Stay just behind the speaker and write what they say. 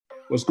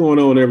What's going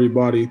on,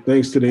 everybody?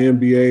 Thanks to the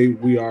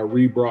NBA, we are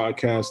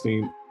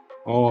rebroadcasting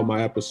all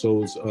my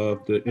episodes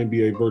of the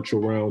NBA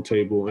Virtual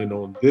Roundtable. And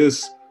on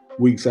this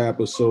week's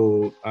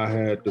episode, I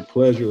had the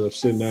pleasure of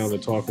sitting down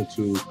and talking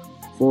to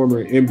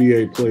former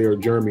NBA player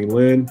Jeremy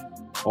Lin,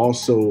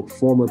 also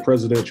former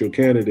presidential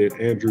candidate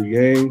Andrew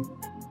Yang,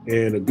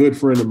 and a good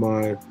friend of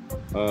mine,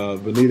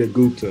 Vanita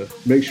Gupta.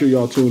 Make sure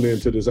y'all tune in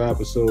to this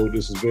episode.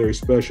 This is very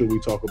special. We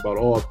talk about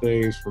all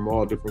things from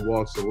all different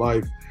walks of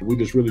life. We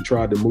just really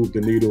tried to move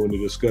the needle in the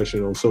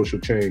discussion on social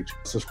change.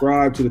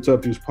 Subscribe to the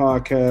Tough Juice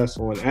Podcast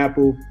on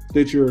Apple,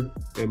 Stitcher,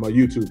 and my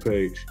YouTube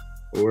page,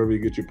 or wherever you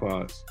get your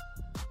pods.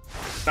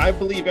 I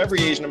believe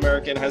every Asian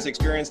American has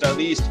experienced at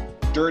least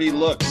dirty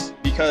looks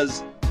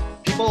because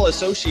people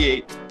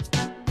associate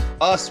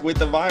us with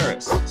the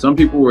virus. Some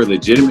people were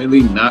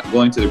legitimately not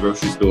going to the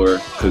grocery store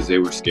because they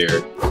were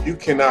scared. You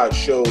cannot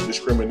show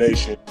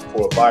discrimination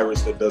for a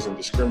virus that doesn't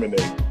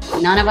discriminate.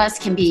 None of us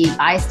can be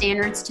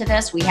bystanders to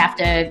this. We have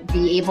to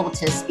be able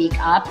to speak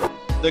up.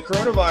 The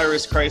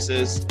coronavirus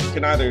crisis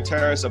can either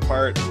tear us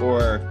apart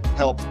or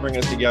help bring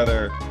us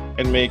together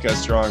and make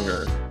us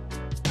stronger.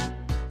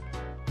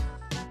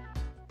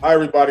 Hi,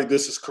 everybody.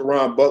 This is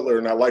Karan Butler,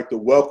 and I'd like to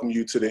welcome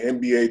you to the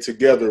NBA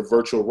Together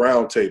Virtual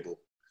Roundtable.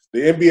 The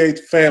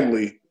NBA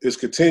family is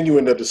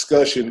continuing the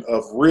discussion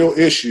of real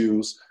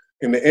issues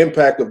and the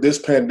impact of this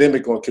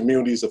pandemic on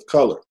communities of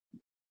color.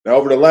 Now,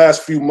 over the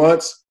last few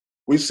months,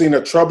 we've seen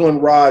a troubling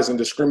rise in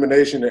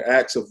discrimination and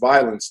acts of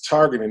violence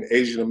targeting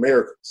Asian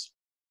Americans.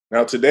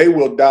 Now, today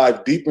we'll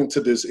dive deep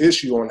into this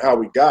issue on how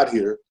we got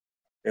here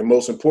and,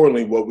 most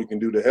importantly, what we can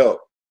do to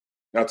help.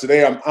 Now,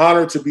 today I'm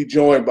honored to be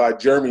joined by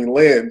Jeremy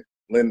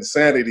Lin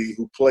Sanity,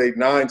 who played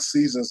 9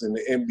 seasons in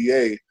the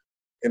NBA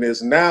and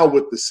is now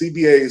with the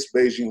CBA's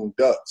Beijing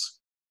Ducks.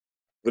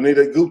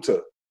 Vanita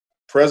Gupta,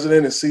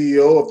 President and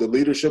CEO of the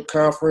Leadership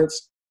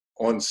Conference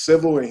on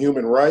Civil and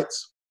Human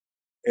Rights.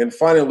 And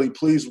finally,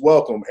 please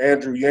welcome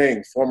Andrew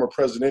Yang, former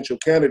presidential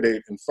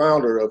candidate and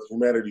founder of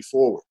Humanity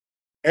Forward.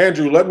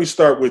 Andrew, let me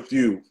start with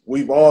you.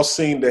 We've all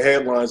seen the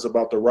headlines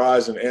about the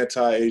rise in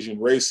anti-Asian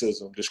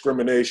racism,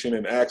 discrimination,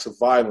 and acts of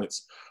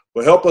violence,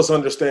 but help us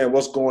understand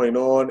what's going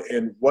on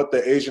and what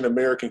the Asian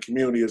American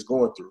community is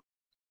going through.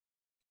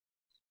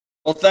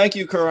 Well, thank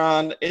you,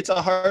 Karan. It's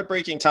a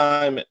heartbreaking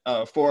time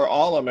for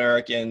all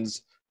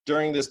Americans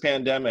during this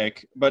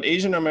pandemic, but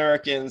Asian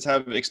Americans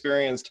have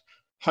experienced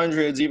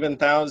hundreds, even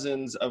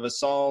thousands of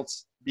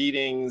assaults,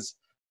 beatings,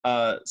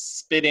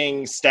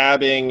 spitting,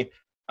 stabbing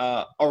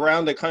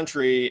around the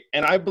country.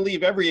 And I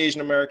believe every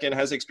Asian American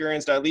has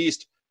experienced at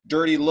least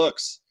dirty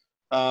looks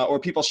or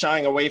people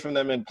shying away from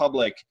them in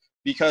public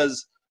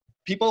because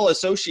people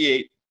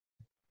associate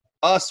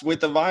us with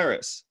the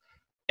virus.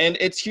 And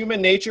it's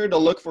human nature to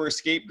look for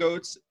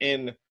scapegoats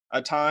in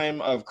a time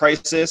of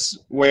crisis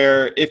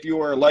where if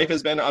your life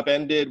has been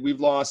upended, we've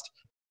lost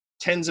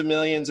tens of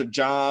millions of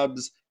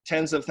jobs,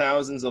 tens of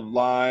thousands of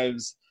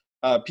lives.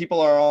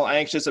 People are all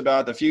anxious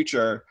about the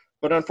future.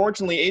 But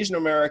unfortunately, Asian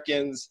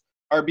Americans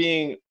are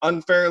being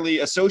unfairly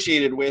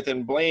associated with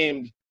and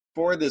blamed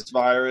for this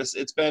virus.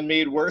 It's been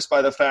made worse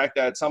by the fact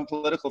that some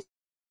political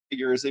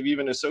figures have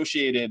even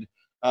associated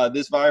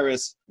this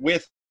virus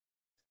with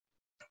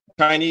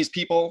Chinese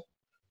people.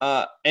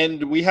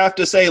 And we have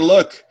to say,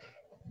 look,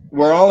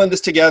 we're all in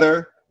this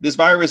together. This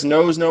virus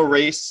knows no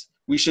race.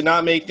 We should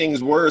not make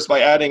things worse by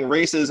adding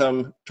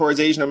racism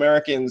towards Asian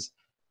Americans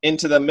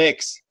into the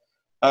mix.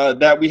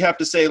 That we have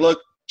to say,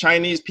 look,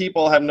 Chinese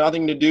people have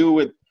nothing to do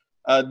with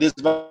this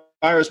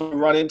virus. We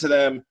run into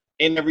them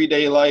in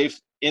everyday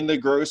life, in the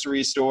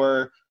grocery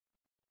store.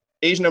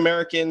 Asian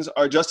Americans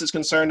are just as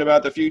concerned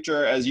about the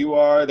future as you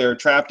are. They're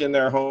trapped in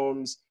their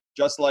homes,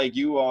 just like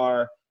you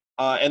are.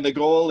 And the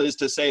goal is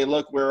to say,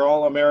 look, we're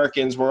all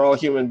Americans, we're all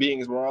human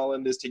beings, we're all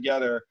in this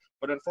together.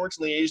 But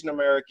unfortunately, Asian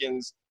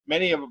Americans,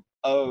 many of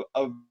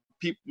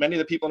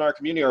the people in our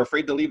community are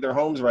afraid to leave their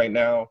homes right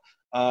now.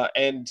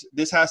 And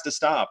this has to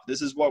stop.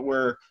 This is what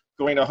we're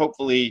going to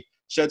hopefully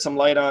shed some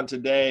light on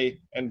today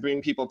and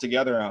bring people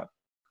together on.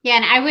 Yeah,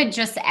 and I would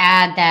just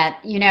add that,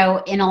 in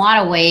a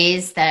lot of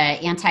ways, the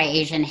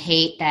anti-Asian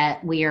hate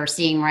that we are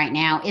seeing right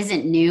now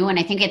isn't new. And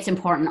I think it's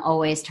important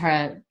always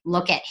to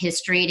look at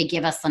history to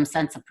give us some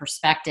sense of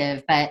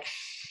perspective. But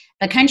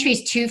the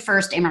country's 2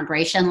 first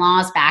immigration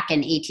laws back in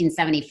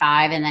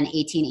 1875 and then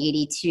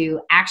 1882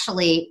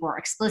 actually were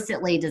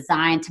explicitly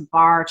designed to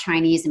bar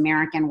Chinese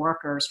American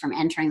workers from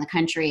entering the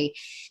country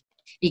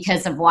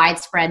because of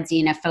widespread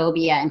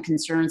xenophobia and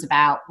concerns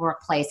about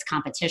workplace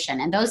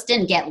competition. And those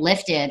didn't get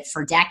lifted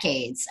for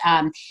decades.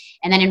 And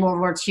then in World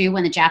War II,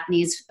 when the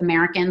Japanese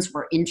Americans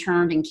were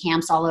interned in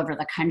camps all over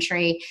the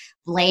country,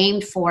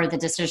 blamed for the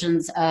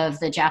decisions of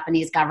the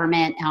Japanese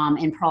government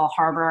in Pearl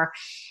Harbor.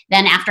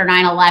 Then after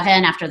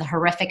 9/11, after the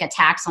horrific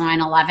attacks on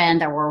 9/11,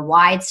 there were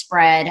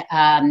widespread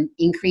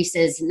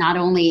increases not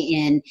only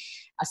in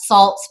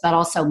assaults, but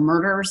also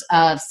murders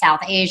of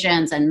South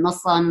Asians and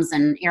Muslims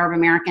and Arab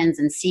Americans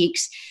and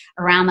Sikhs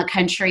around the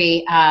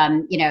country,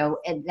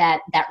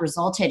 that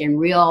resulted in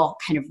real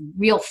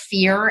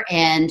fear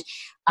and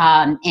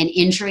and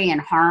injury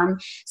and harm.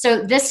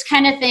 So this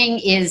kind of thing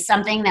is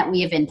something that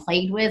we have been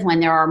plagued with when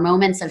there are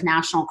moments of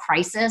national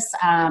crisis.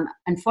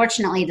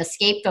 Unfortunately, the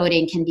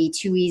scapegoating can be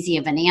too easy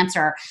of an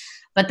answer.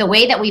 But the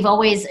way that we've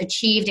always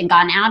achieved and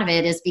gotten out of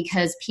it is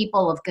because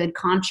people of good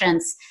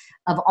conscience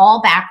of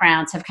all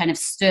backgrounds have kind of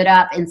stood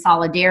up in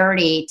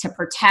solidarity to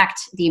protect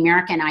the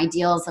American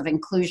ideals of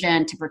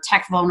inclusion, to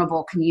protect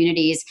vulnerable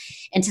communities,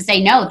 and to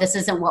say, no, this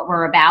isn't what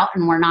we're about,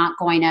 and we're not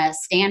going to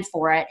stand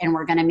for it, and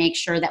we're going to make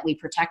sure that we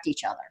protect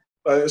each other.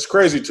 It's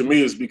crazy to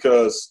me is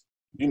because,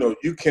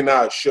 you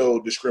cannot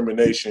show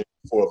discrimination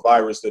for a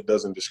virus that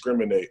doesn't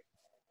discriminate.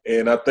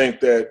 And I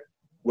think that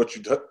what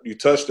you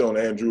touched on,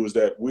 Andrew, is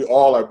that we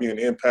all are being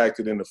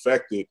impacted and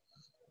affected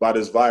by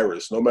this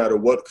virus, no matter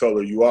what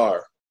color you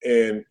are.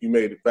 And you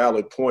made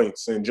valid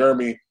points. And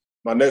Jeremy,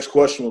 my next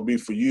question will be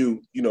for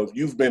you.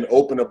 You've been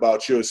open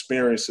about your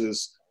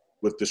experiences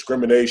with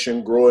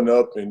discrimination growing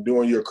up and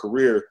during your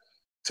career.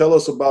 Tell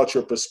us about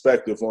your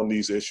perspective on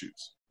these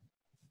issues.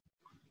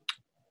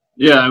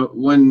 Yeah,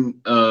 when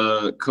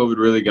COVID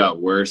really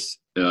got worse,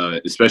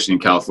 especially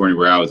in California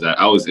where I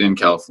was in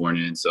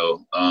California. And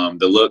so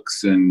the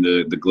looks and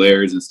the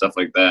glares and stuff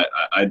like that,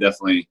 I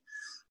definitely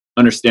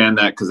understand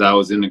that because I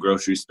was in the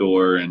grocery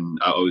store and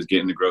I was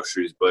getting the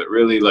groceries. But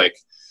really,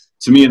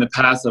 to me in the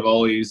past, I've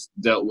always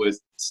dealt with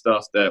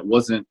stuff that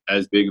wasn't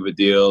as big of a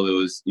deal. It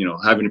was,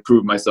 having to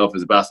prove myself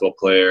as a basketball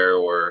player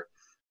or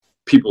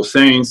people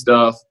saying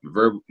stuff,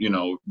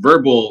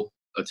 verbal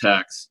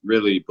attacks,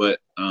 really. But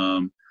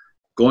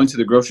going to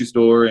the grocery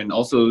store and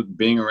also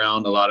being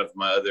around a lot of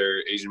my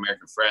other Asian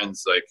American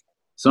friends,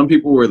 some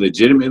people were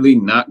legitimately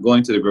not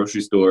going to the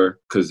grocery store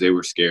because they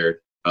were scared,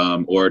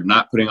 or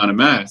not putting on a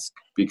mask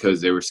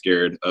because they were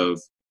scared of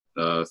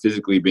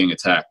physically being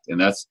attacked. And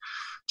that's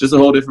just a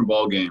whole different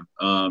ball game.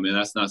 And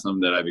that's not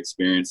something that I've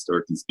experienced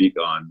or can speak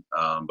on.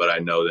 But I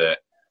know that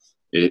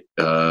it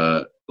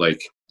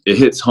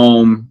hits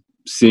home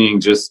seeing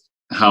just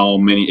how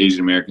many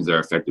Asian Americans are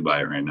affected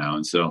by it right now.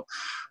 And so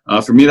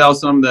for me, that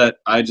was something that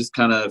I just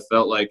kind of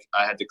felt like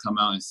I had to come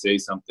out and say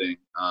something,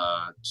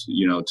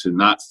 to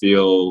not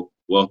feel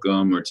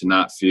welcome or to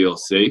not feel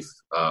safe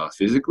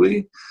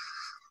physically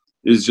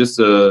is just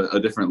a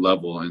different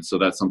level. And so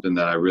that's something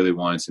that I really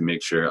wanted to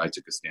make sure I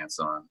took a stance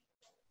on.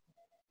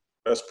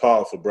 That's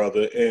powerful,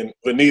 brother. And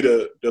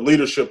Vanita, the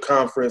Leadership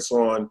Conference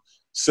on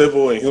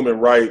Civil and Human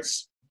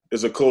Rights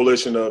is a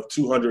coalition of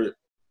 200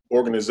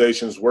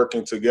 organizations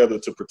working together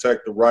to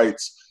protect the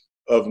rights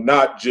of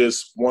not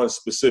just one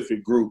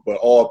specific group, but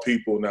all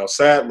people. Now,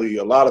 sadly,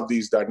 a lot of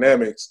these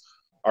dynamics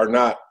are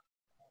not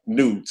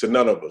new to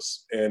none of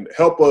us. And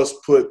help us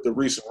put the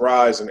recent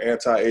rise in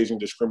anti-Asian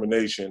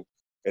discrimination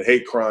and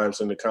hate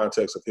crimes in the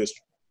context of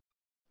history.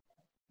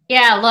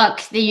 Yeah,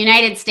 look, the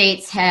United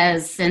States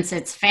has, since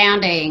its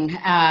founding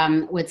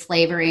with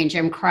slavery and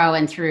Jim Crow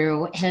and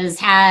through, has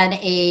had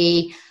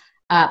a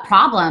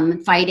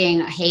problem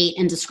fighting hate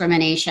and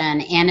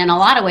discrimination. And in a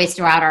lot of ways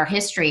throughout our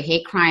history,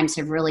 hate crimes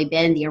have really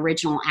been the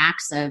original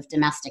acts of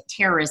domestic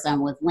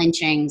terrorism with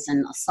lynchings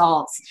and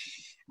assaults.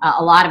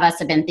 A lot of us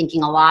have been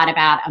thinking a lot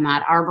about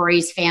Ahmaud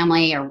Arbery's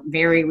family, a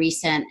very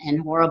recent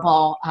and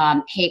horrible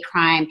hate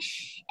crime.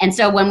 And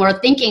so when we're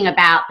thinking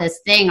about this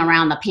thing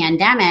around the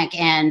pandemic,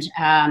 and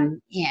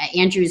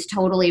Andrew's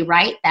totally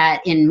right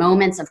that in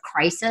moments of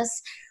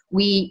crisis,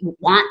 we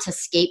want to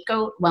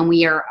scapegoat when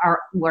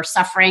we're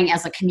suffering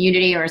as a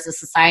community or as a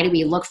society.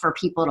 We look for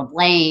people to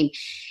blame.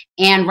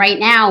 And right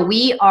now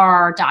we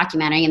are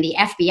documenting, and the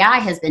FBI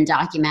has been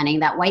documenting,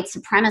 that white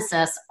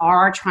supremacists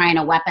are trying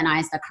to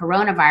weaponize the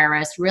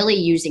coronavirus, really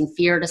using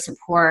fear to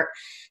support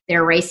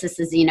their racist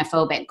and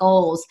xenophobic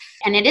goals.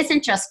 And it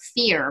isn't just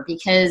fear,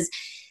 because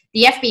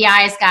the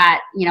FBI's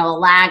got, a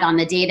lag on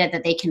the data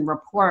that they can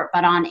report.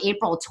 But on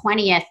April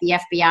 20th, the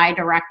FBI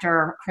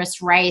director,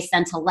 Chris Wray,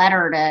 sent a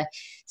letter to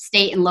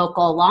state and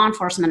local law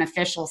enforcement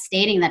officials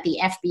stating that the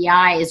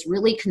FBI is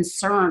really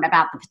concerned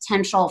about the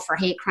potential for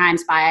hate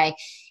crimes by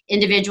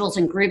individuals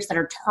and groups that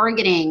are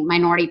targeting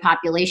minority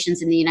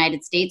populations in the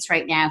United States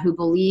right now who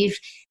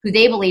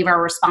they believe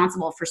are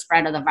responsible for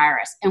spread of the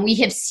virus. And we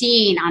have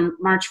seen on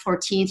March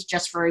 14th,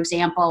 just for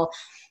example,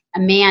 a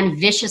man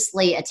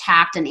viciously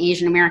attacked an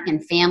Asian American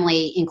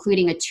family,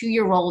 including a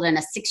 2-year-old and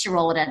a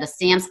 6-year-old at a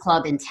Sam's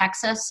Club in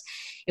Texas.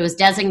 It was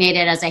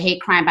designated as a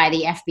hate crime by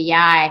the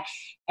FBI.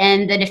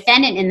 And the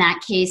defendant in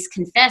that case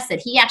confessed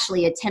that he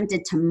actually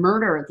attempted to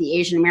murder the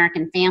Asian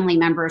American family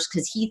members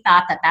because he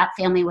thought that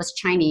family was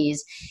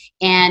Chinese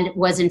and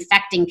was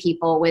infecting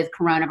people with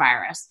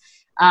coronavirus.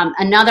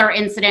 Another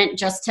incident,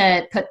 just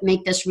to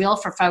make this real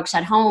for folks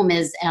at home,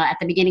 is at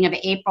the beginning of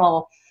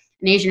April,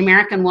 an Asian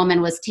American woman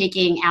was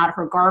taking out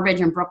her garbage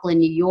in Brooklyn,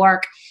 New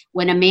York,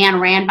 when a man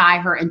ran by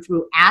her and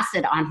threw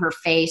acid on her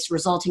face,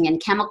 resulting in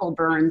chemical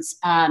burns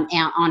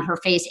on her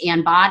face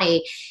and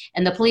body.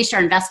 And the police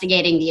are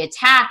investigating the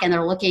attack, and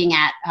they're looking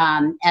at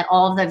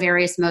all of the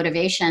various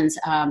motivations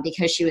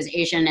because she was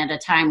Asian at a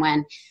time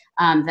when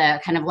the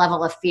kind of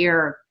level of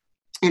fear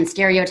and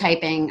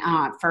stereotyping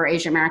for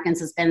Asian Americans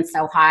has been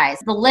so high.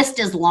 The list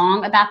is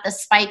long about the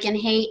spike in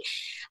hate.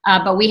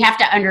 But we have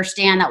to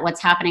understand that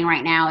what's happening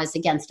right now is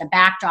against a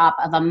backdrop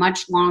of a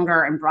much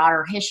longer and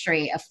broader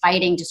history of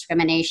fighting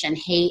discrimination,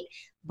 hate,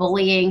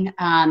 bullying,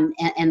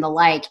 and the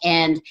like.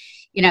 And,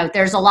 you know,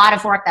 there's a lot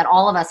of work that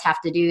all of us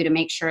have to do to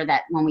make sure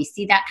that when we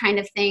see that kind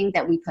of thing,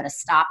 that we put a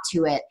stop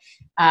to it,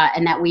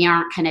 and that we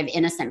aren't kind of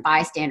innocent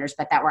bystanders,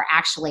 but that we're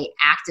actually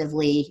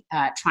actively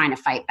trying to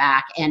fight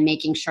back and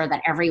making sure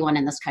that everyone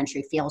in this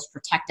country feels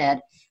protected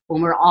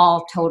when we're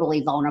all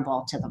totally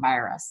vulnerable to the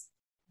virus.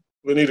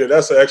 Vanita,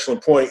 that's an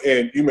excellent point,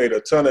 and you made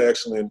a ton of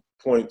excellent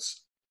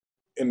points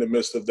in the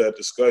midst of that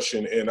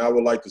discussion. And I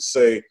would like to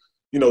say,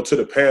 you know, to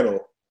the panel,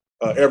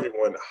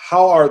 everyone,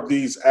 how are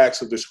these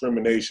acts of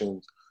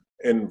discrimination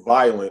and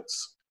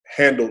violence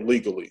handled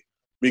legally?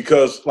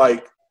 Because,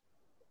 like,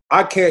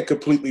 I can't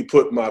completely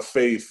put my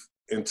faith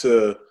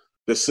into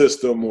the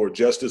system or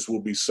justice will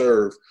be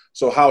served.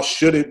 So how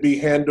should it be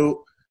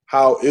handled?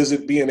 How is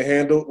it being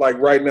handled? Like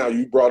right now,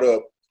 you brought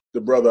up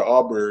the brother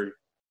Aubrey,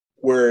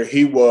 where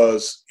he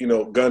was, you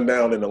know, gunned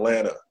down in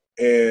Atlanta.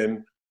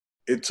 And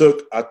it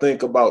took, I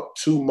think, about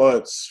 2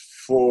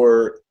 months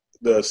for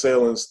the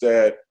assailants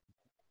that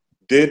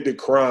did the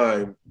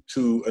crime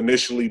to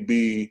initially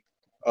be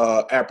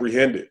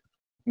apprehended,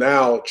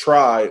 now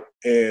tried,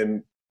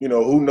 and, you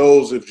know, who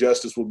knows if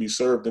justice will be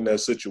served in that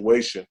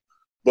situation.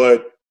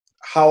 But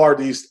how are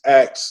these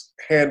acts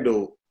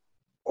handled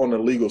on a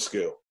legal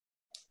scale?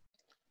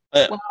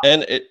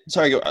 And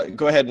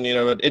go ahead. And, you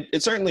know,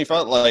 it certainly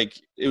felt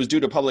like it was due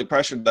to public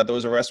pressure that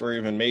those arrests were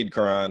even made,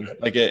 Karan.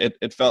 Like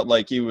it felt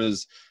like he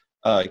was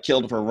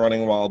killed for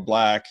running while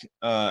black,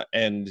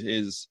 and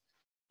his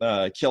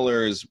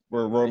killers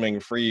were roaming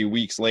free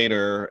weeks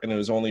later. And it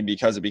was only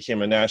because it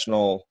became a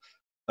national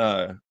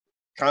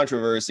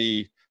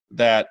controversy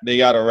that they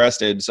got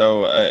arrested.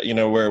 So, you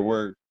know,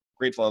 we're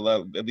grateful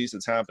that at least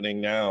it's happening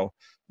now.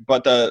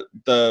 But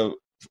the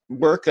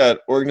work that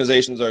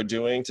organizations are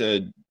doing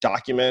to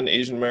document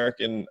Asian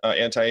American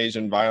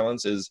anti-Asian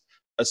violence is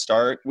a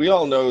start. We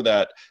all know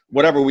that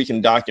whatever we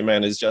can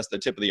document is just the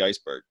tip of the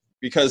iceberg,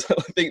 because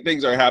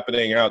things are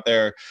happening out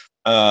there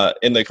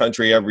in the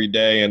country every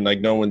day, and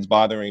like no one's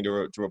bothering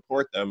to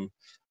report them.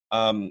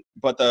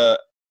 But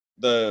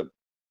the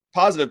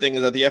positive thing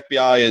is that the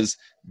FBI is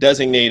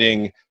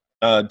designating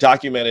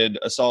documented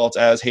assaults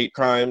as hate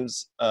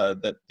crimes.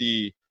 That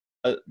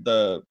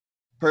the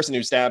person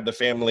who stabbed the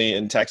family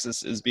in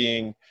Texas is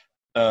being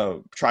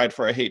tried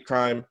for a hate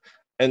crime,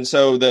 and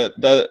so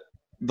the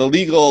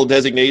legal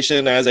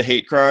designation as a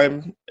hate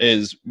crime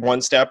is one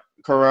step,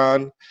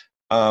 Karan,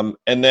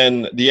 and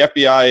then the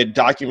FBI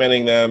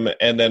documenting them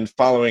and then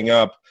following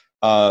up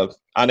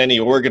on any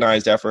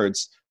organized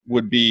efforts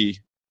would be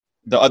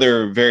the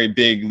other very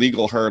big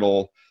legal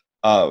hurdle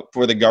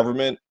for the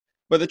government.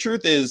 But the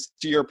truth is,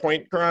 to your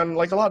point, Karan,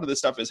 like a lot of this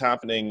stuff is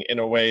happening in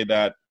a way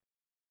that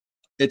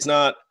it's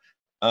not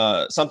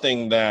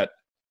something that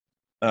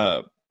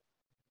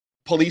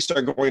police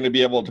are going to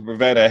be able to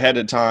prevent ahead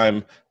of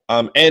time.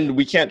 And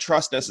we can't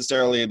trust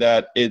necessarily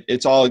that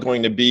it's all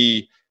going to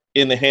be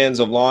in the hands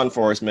of law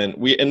enforcement.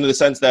 In the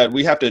sense that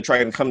we have to try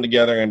and come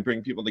together and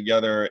bring people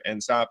together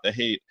and stop the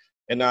hate,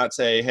 and not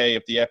say, hey,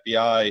 if the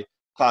FBI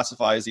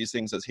classifies these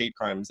things as hate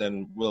crimes,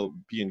 then we'll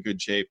be in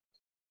good shape.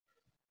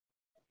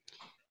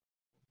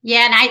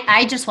 Yeah, and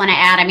I just want to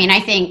add, I mean, I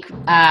think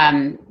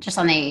just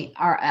on the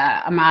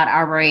Ahmaud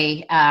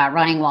Arbery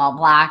running while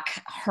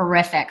black,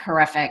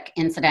 horrific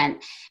incident.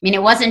 I mean,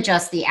 it wasn't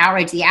just the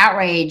outrage. The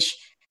outrage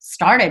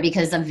started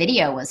because a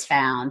video was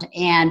found.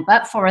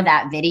 But for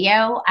that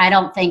video, I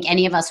don't think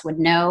any of us would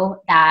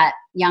know that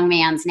young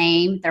man's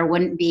name. There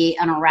wouldn't be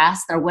an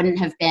arrest. There wouldn't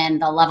have been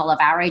the level of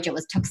outrage. It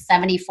took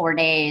 74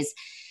 days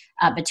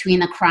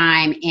between the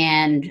crime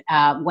and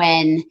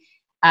when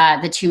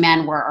the two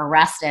men were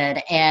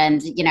arrested.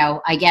 And, you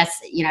know, I guess,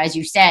 you know, as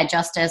you said,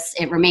 justice,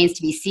 it remains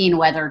to be seen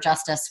whether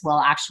justice will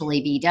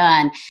actually be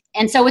done.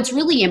 And so it's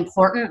really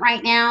important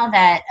right now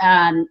that,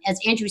 as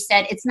Andrew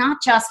said, it's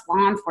not just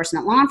law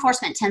enforcement. Law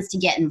enforcement tends to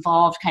get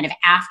involved kind of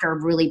after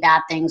really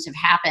bad things have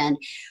happened.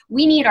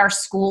 We need our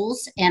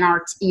schools and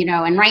our, you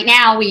know, and right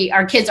now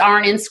our kids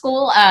aren't in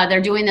school.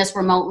 They're doing this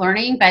remote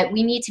learning, but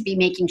we need to be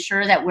making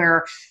sure that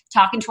we're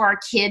talking to our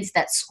kids,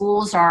 that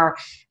schools are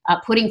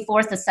putting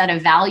forth a set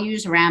of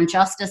values around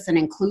justice and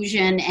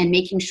inclusion, and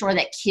making sure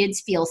that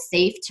kids feel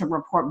safe to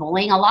report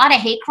bullying. A lot of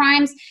hate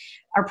crimes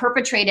are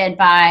perpetrated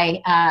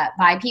by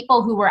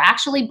people who were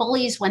actually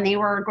bullies when they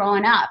were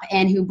growing up,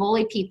 and who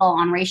bully people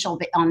on racial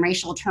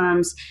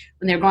terms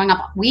when they're growing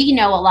up. We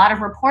know a lot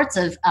of reports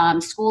of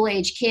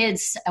school-age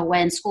kids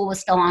when school was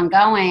still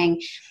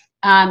ongoing,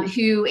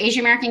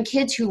 Asian American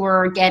kids who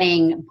were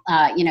getting,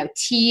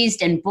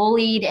 teased and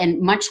bullied and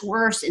much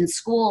worse in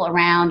school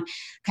around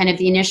kind of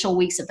the initial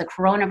weeks of the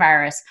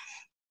coronavirus.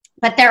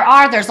 But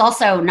there's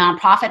also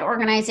nonprofit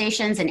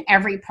organizations in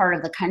every part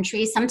of the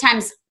country.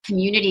 Sometimes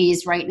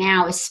communities right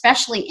now,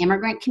 especially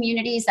immigrant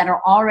communities that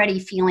are already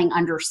feeling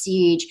under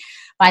siege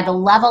by the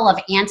level of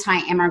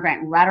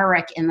anti-immigrant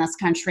rhetoric in this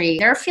country,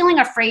 they're feeling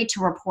afraid to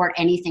report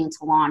anything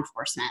to law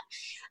enforcement.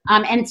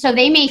 And so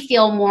they may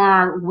feel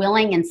more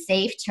willing and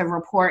safe to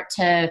report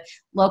to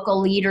local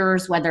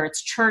leaders, whether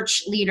it's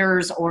church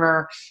leaders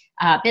or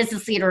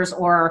business leaders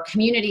or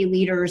community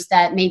leaders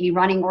that may be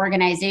running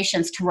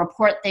organizations, to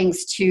report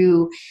things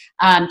to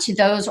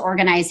those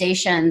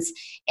organizations.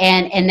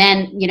 And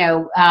then,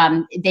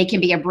 they can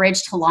be a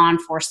bridge to law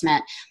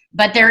enforcement.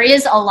 But there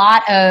is a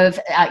lot of,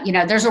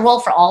 there's a role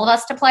for all of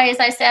us to play, as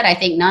I said. I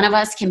think none of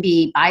us can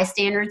be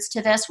bystanders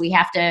to this. We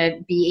have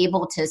to be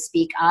able to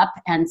speak up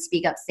and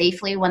speak up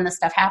safely when this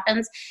stuff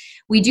happens.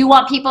 We do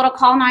want people to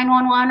call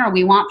 911, or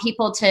we want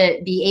people to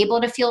be able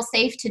to feel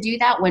safe to do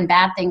that when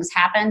bad things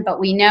happen.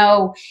 But we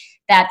know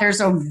that there's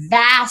a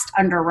vast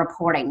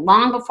underreporting.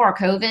 Long before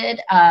COVID,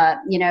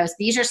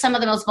 these are some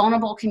of the most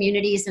vulnerable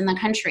communities in the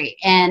country.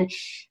 And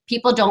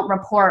people don't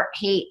report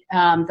hate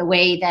the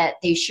way that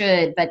they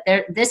should. But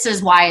this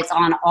is why it's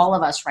on all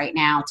of us right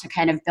now to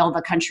kind of build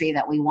the country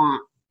that we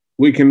want.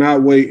 We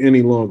cannot wait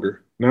any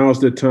longer. Now is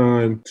the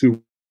time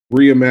to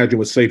reimagine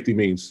what safety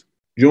means.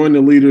 Join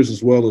the leaders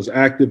as well as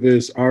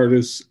activists,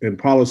 artists, and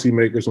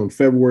policymakers on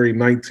February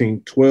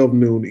 19th, 12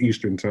 noon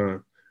Eastern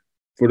Time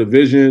for the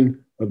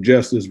Vision of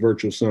Justice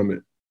Virtual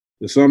Summit.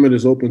 The summit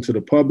is open to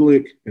the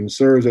public and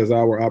serves as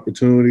our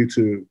opportunity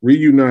to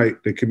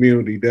reunite the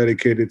community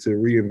dedicated to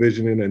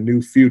re-envisioning a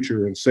new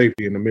future and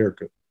safety in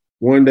America,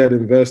 one that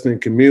invests in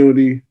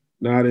community,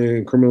 not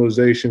in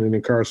criminalization and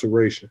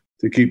incarceration,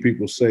 to keep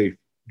people safe.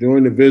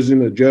 Join the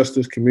Vision of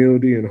Justice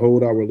community and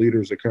hold our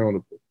leaders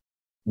accountable.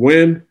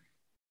 When?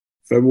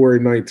 February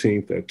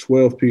 19th at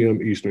 12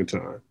 p.m. Eastern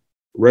Time.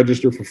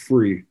 Register for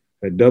free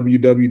at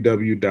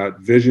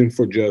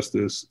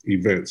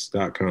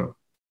www.visionforjusticeevents.com.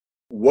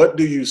 What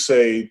do you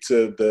say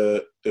to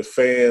the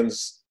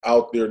fans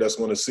out there that's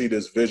going to see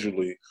this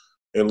visually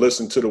and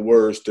listen to the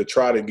words to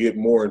try to get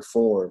more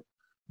informed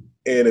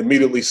and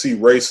immediately see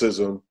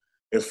racism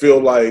and feel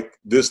like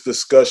this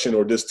discussion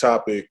or this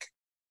topic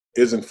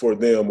isn't for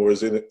them or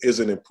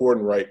isn't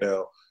important right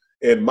now?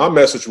 And my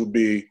message would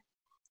be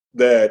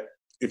that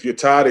if you're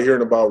tired of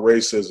hearing about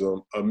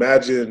racism,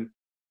 imagine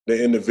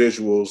the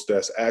individuals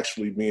that's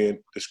actually being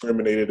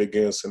discriminated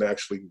against and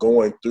actually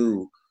going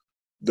through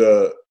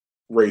the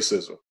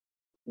racism.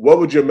 What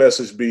would your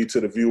message be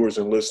to the viewers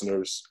and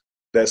listeners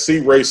that see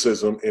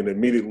racism and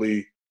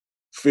immediately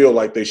feel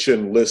like they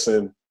shouldn't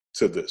listen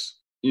to this?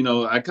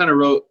 I kind of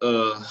wrote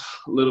a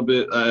little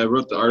bit. I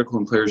wrote the article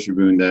in Players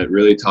Tribune that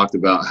really talked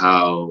about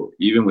how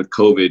even with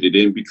COVID, it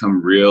didn't become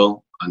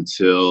real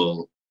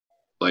until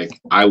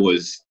I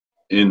was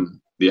in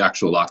the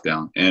actual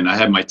lockdown, and I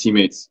had my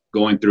teammates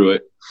going through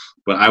it,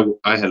 but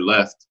I had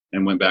left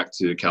and went back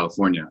to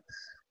California.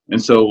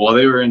 And so while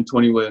they were in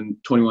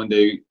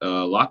 21-day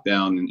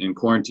lockdown and in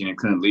quarantine and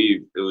couldn't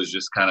leave, it was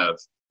just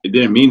it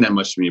didn't mean that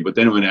much to me. But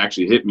then when it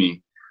actually hit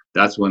me,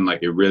 that's when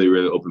it really,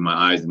 really opened my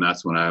eyes. And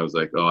that's when I was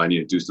like, oh, I need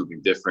to do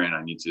something different.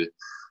 I need to,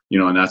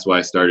 and that's why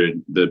I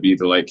started the Be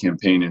the Light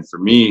campaign. And for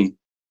me,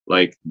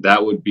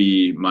 that would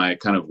be my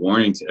kind of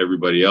warning to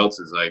everybody else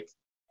is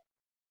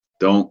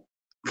don't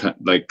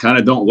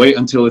wait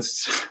until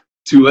it's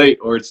too late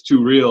or it's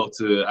too real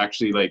to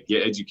actually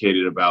get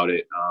educated about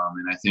it.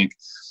 And I think,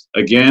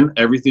 again,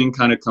 everything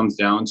kind of comes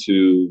down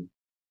to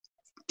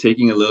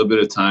taking a little bit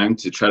of time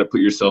to try to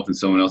put yourself in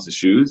someone else's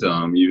shoes,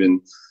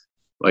 even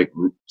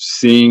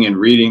seeing and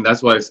reading.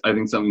 That's why I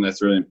think something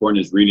that's really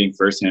important is reading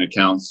firsthand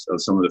accounts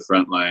of some of the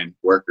frontline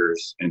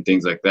workers and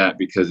things like that,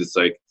 because it's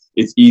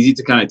easy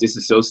to kind of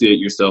disassociate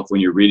yourself when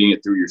you're reading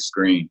it through your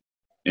screen.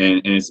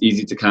 And it's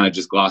easy to kind of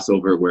just gloss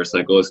over it where it's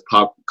it's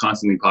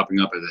constantly popping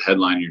up as a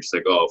headline. And you're just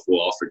oh,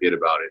 well, I'll forget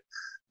about it.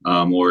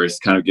 Or it's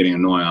kind of getting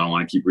annoying. I don't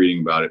want to keep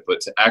reading about it. But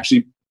to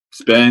actually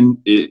spend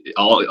it,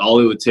 all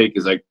it would take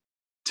is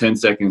 10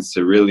 seconds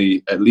to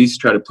really at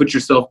least try to put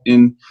yourself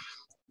in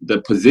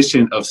the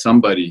position of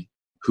somebody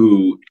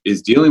who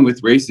is dealing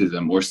with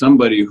racism or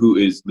somebody who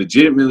is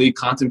legitimately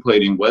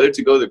contemplating whether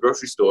to go to the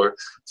grocery store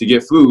to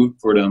get food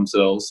for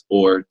themselves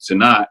or to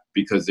not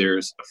because they're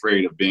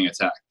afraid of being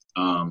attacked.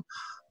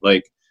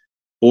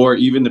 Or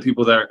even the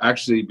people that are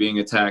actually being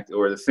attacked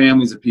or the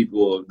families of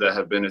people that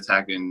have been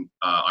attacked and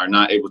are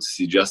not able to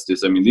see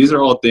justice. I mean, these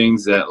are all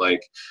things that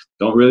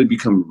don't really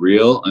become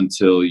real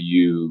until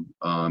you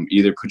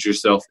either put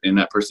yourself in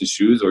that person's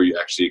shoes or you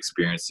actually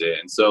experience it.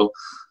 And so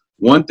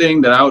one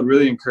thing that I would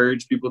really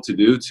encourage people to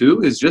do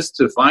too is just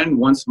to find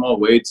one small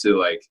way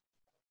to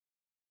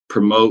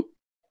promote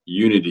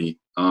unity.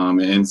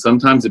 And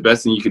sometimes the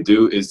best thing you could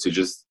do is to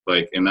just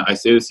and I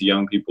say this to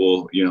young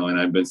people, and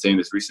I've been saying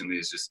this recently,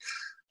 is just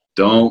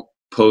don't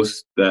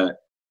post that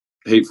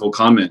hateful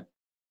comment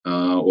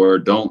or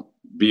don't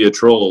be a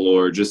troll,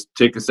 or just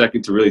take a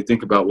second to really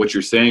think about what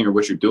you're saying or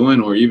what you're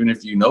doing. Or even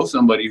if you know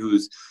somebody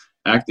who's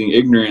acting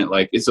ignorant,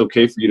 it's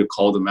okay for you to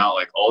call them out.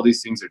 All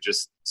these things are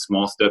just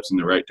small steps in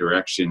the right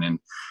direction. And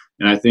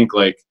I think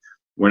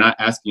we're not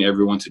asking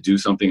everyone to do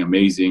something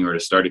amazing or to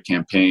start a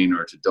campaign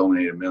or to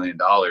donate $1 million.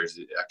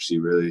 It actually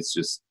really, it's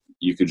just,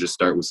 you could just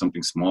start with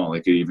something small.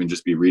 It could even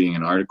just be reading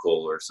an article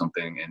or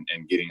something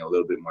and getting a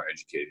little bit more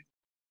educated.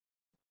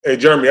 Hey,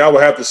 Jeremy, I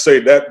would have to say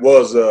that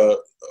was a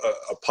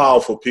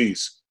powerful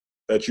piece.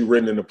 that you've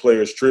written in the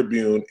Players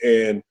Tribune.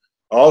 And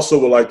I also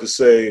would like to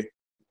say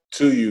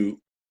to you,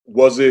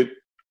 was it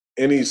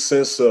any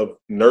sense of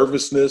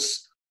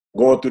nervousness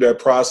going through that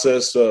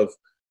process of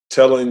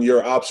telling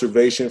your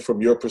observation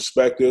from your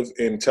perspective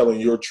and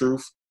telling your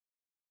truth?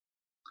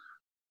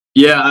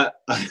 Yeah,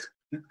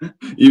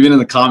 even in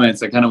the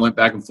comments, I kind of went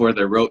back and forth.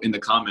 I wrote in the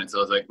comments, I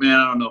was like, man,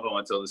 I don't know if I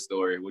want to tell this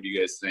story. What do you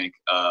guys think?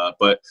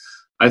 But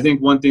I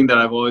think one thing that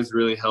I've always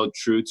really held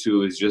true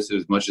to is just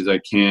as much as I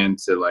can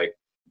to like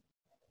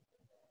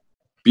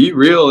be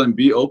real and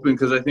be open.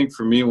 Because I think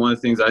for me, one of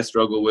the things I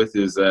struggle with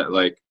is that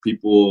like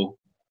people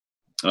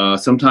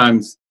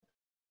sometimes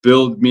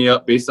build me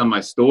up based on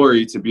my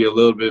story to be a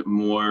little bit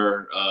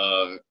more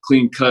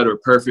clean cut or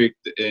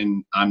perfect,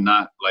 and I'm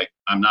not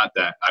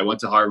that. I went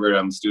to Harvard,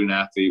 I'm a student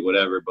athlete,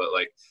 whatever, but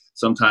like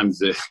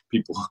sometimes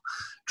people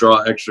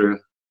draw extra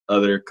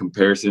other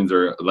comparisons,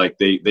 or like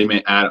they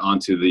may add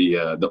onto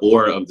the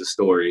aura of the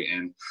story.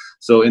 And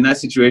so in that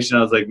situation,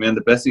 I was like, man,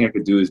 the best thing I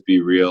could do is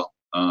be real,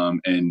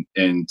 and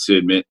to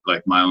admit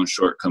like my own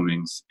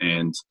shortcomings,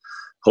 and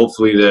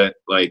hopefully that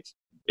like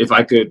if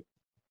I could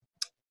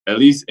at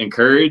least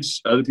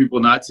encourage other people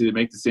not to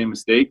make the same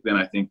mistake, then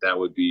I think that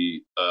would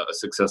be a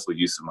successful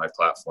use of my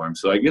platform.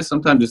 So I guess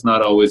sometimes it's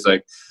not always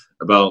like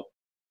about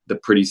the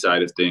pretty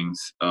side of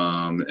things.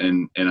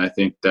 And I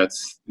think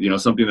that's,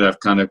 something that I've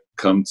kind of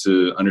come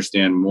to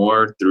understand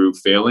more through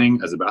failing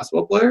as a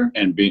basketball player,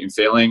 and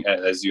failing,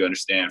 as you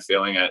understand,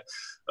 failing at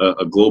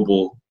a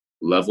global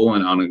level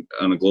and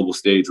on a global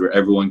stage where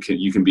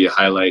you can be a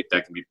highlight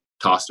that can be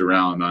tossed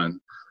around on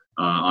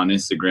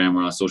Instagram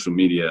or on social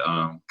media.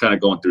 Kind of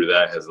going through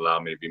that has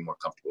allowed me to be more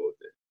comfortable with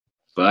it.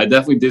 But I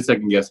definitely did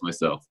second guess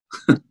myself.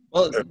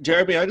 Well,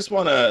 Jeremy, I just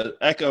want to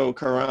echo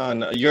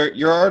Karan.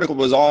 Your article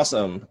was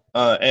awesome.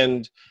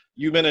 And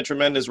you've been a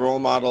tremendous role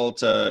model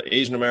to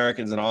Asian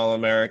Americans and all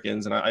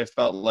Americans. And I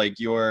felt like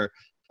you're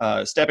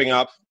stepping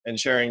up and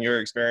sharing your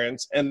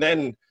experience, and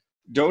then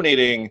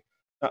donating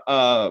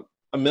 $1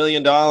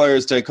 million to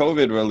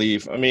COVID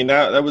relief. I mean,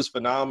 that was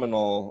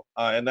phenomenal.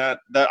 And that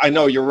I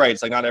know you're right.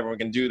 It's like not everyone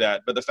can do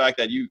that, but the fact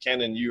that you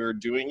can and you're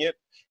doing it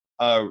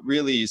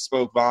really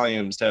spoke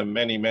volumes to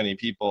many, many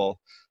people.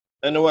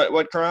 And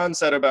what Karan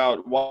said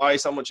about why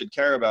someone should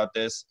care about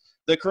this,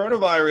 the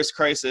coronavirus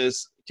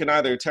crisis can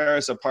either tear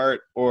us apart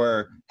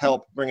or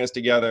help bring us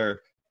together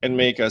and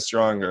make us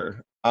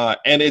stronger.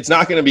 And it's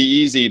not going to be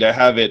easy to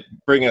have it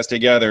bring us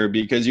together,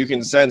 because you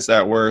can sense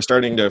that we're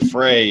starting to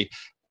fray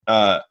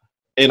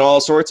in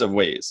all sorts of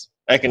ways,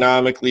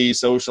 economically,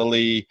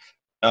 socially,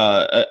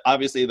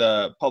 obviously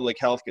the public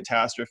health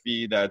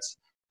catastrophe that's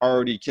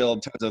already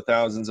killed tens of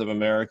thousands of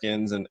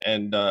Americans, and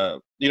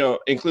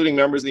including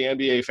members of the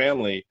NBA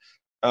family.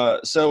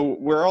 So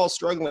we're all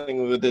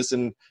struggling with this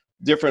in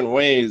different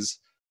ways.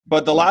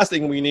 But the last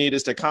thing we need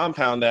is to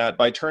compound that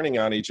by turning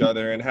on each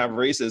other and have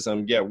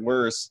racism get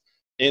worse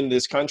in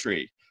this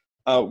country.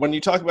 When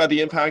you talk about the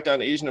impact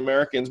on Asian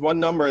Americans, one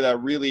number that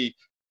really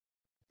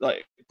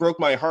broke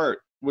my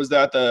heart was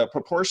that the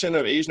proportion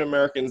of Asian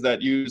Americans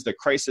that use the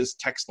crisis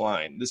text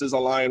line, this is a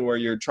line where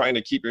you're trying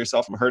to keep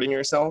yourself from hurting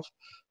yourself,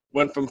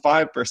 went from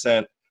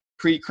 5%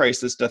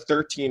 pre-crisis to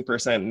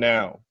 13%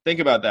 now. Think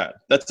about that.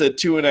 That's a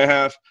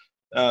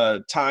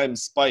 2.5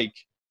 times spike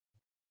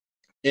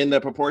in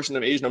the proportion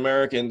of Asian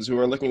Americans who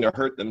are looking to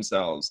hurt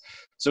themselves.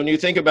 So when you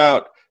think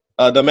about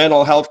the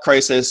mental health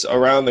crisis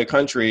around the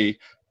country,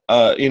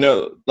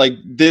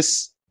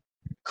 this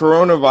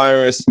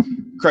coronavirus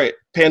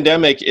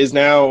pandemic is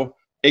now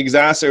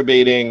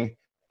exacerbating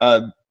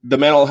the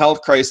mental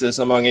health crisis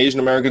among Asian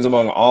Americans,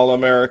 among all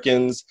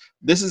Americans.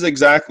 This is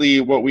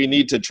exactly what we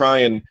need to try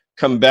and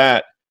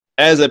combat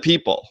as a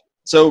people.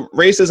 So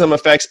racism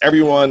affects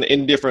everyone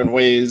in different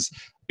ways.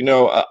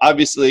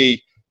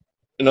 Obviously,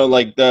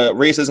 the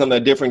racism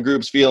that different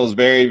groups feel is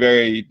very,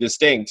 very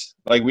distinct.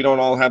 Like, we don't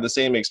all have the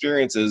same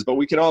experiences, but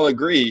we can all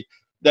agree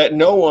that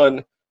no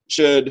one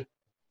should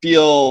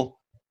feel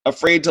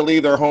afraid to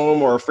leave their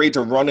home, or afraid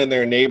to run in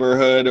their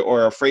neighborhood,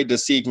 or afraid to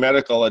seek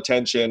medical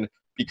attention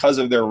because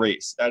of their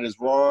race. That is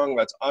wrong.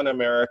 That's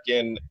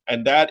un-American.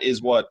 And that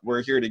is what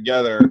we're here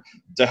together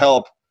to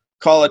help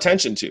call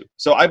attention to.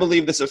 So I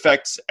believe this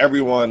affects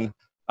everyone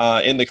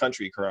in the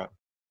country, Karan.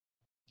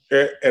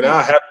 And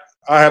I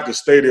have to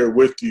stay there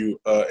with you,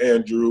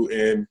 Andrew,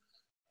 and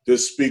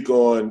just speak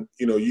on,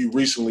 you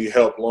recently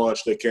helped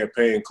launch the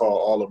campaign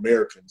called All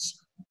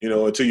Americans,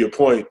 and to your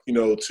point,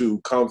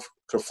 to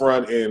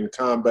confront and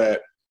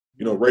combat,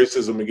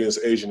 racism against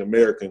Asian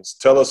Americans.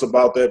 Tell us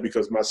about that,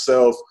 because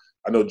myself,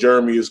 I know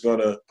Jeremy is going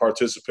to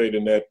participate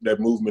in that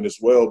movement as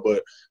well,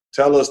 but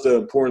tell us the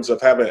importance of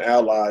having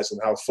allies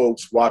and how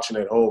folks watching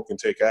at home can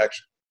take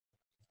action.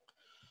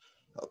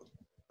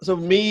 So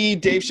me,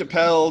 Dave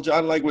Chappelle,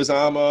 John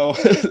Leguizamo,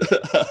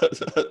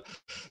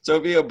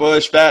 Sophia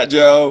Bush, Fat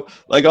Joe,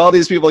 all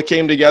these people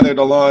came together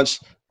to launch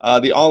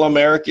the All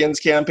Americans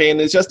campaign.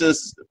 It's just to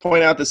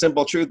point out the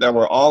simple truth that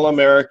we're all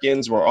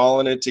Americans, we're all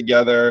in it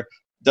together,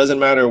 doesn't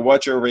matter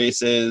what your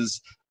race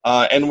is,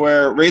 and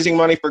we're raising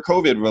money for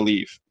COVID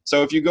relief.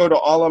 So if you go to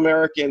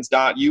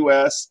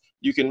allamericans.us,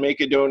 you can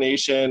make a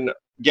donation.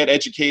 get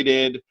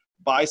educated,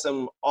 buy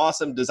some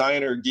awesome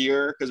designer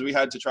gear, because we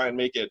had to try and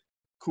make it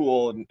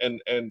cool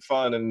and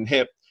fun and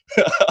hip.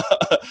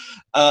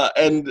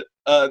 And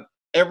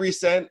every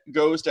cent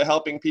goes to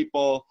helping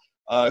people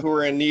who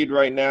are in need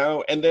right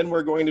now. And then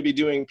we're going to be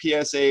doing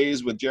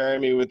PSAs with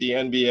Jeremy, with the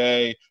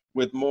NBA,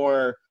 with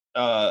more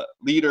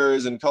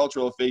leaders and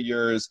cultural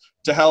figures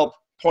to help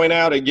point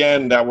out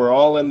again that we're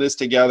all in this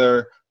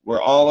together.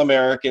 We're all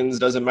Americans.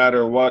 Doesn't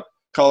matter what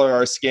color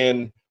our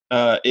skin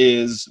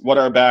is, what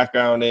our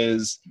background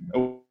is.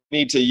 We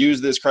need to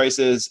use this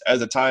crisis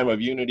as a time of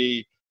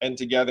unity and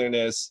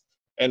togetherness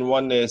and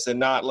oneness, and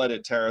not let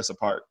it tear us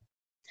apart.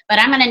 But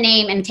I'm going to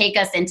name and take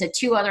us into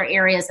two other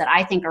areas that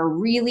I think are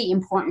really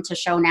important to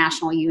show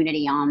national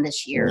unity on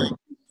this year.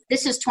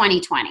 This is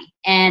 2020,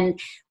 and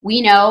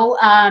we know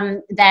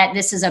that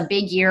this is a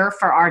big year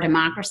for our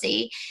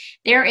democracy.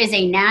 There is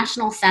a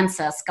national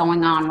census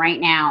going on right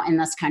now in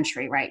this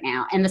country right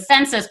now. And the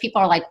census,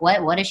 people are like,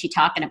 what is she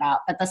talking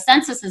about? But the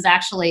census is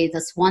actually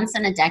this once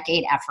in a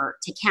decade effort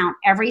to count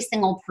every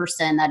single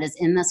person that is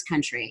in this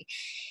country.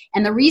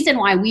 And the reason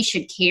why we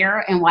should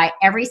care and why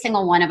every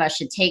single one of us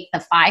should take the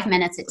 5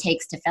 minutes it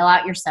takes to fill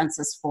out your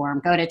census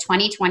form, go to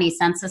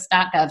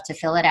 2020census.gov to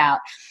fill it out,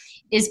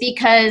 is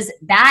because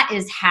that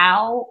is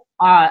how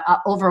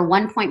over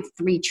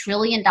 $1.3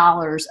 trillion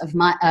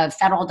of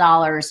federal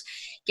dollars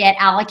get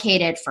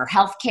allocated for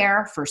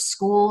healthcare, for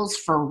schools,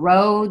 for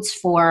roads,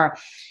 for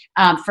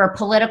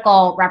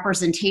political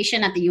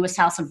representation at the U.S.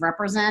 House of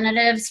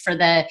Representatives, for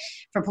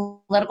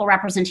political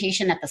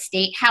representation at the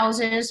state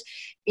houses,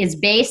 is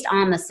based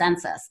on the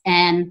census.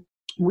 And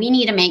we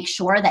need to make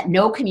sure that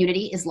no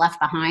community is left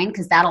behind,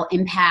 because that'll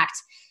impact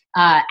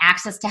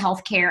access to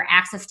healthcare,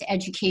 access to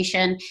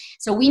education.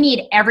 So we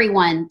need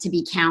everyone to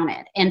be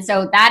counted. And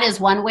so that is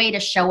one way to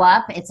show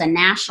up. It's a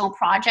national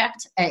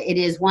project. It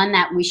is one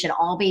that we should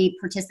all be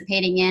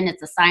participating in.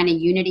 It's a sign of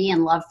unity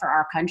and love for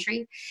our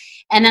country.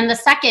 And then the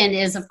second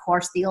is, of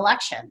course, the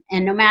election.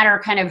 And no matter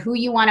kind of who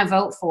you want to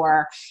vote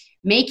for,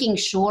 making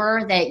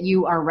sure that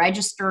you are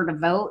registered to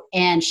vote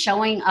and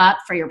showing up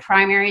for your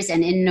primaries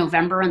and in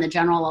November in the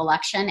general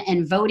election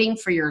and voting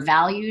for your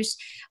values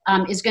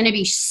is going to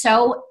be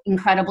so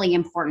incredibly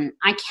important.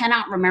 I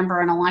cannot remember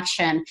an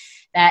election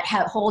that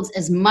holds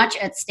as much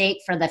at stake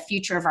for the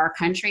future of our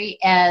country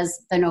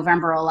as the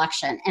November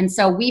election. And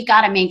so we've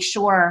got to make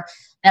sure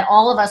that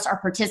all of us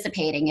are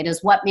participating. It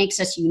is what makes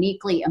us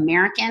uniquely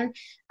American.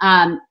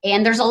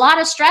 And there's a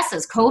lot of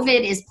stresses.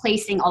 COVID is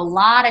placing a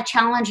lot of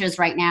challenges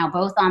right now,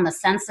 both on the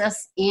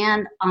census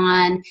and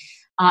on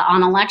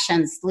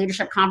elections.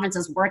 Leadership Conference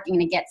is working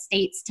to get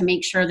states to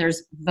make sure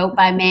there's vote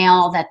by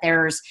mail, that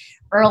there's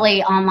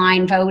early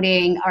online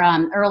voting, or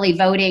early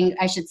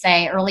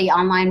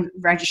online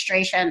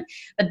registration.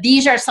 But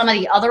these are some of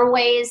the other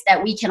ways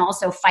that we can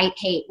also fight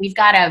hate. We've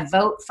got to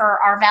vote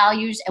for our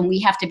values, and we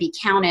have to be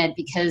counted,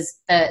 because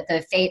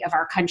the fate of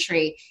our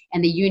country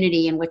and the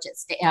unity in which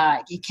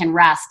it can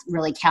rest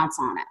really counts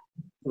on it.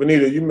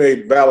 Vanita, you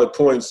made valid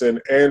points,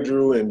 and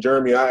Andrew and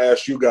Jeremy, I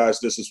asked you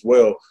guys this as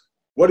well.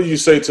 What do you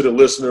say to the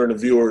listener and the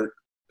viewer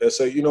that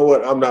say, you know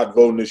what, I'm not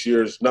voting this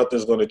year,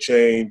 nothing's going to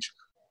change.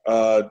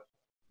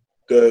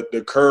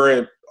 The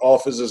current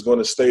office is going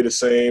to stay the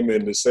same,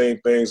 and the same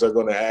things are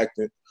going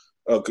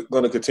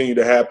to continue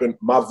to happen.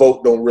 My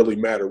vote don't really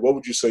matter. What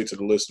would you say to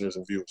the listeners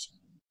and viewers?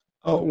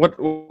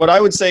 What I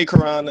would say,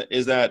 Karan,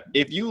 is that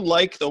if you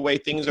like the way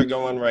things are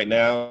going right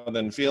now,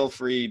 then feel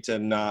free to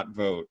not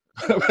vote.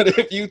 But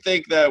if you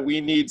think that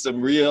we need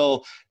some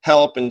real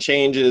help and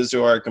changes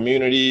to our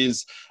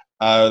communities,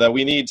 that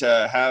we need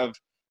to have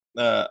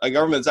a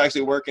government that's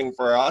actually working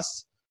for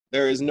us,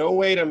 there is no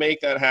way to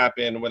make that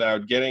happen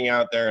without getting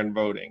out there and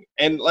voting.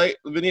 And like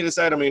Vanita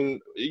said, I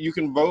mean, you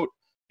can vote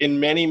in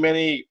many,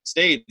 many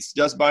states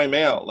just by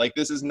mail. Like,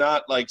 this is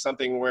not like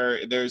something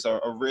where there's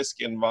a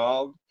risk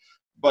involved.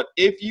 But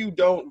if you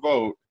don't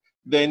vote,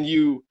 then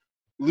you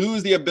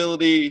lose the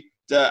ability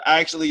to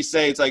actually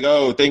say, it's like,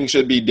 oh, things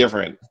should be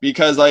different.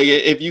 Because like,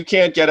 if you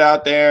can't get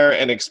out there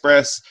and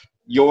express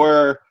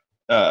your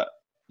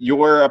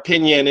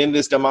opinion in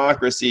this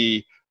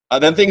democracy,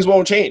 then things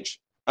won't change.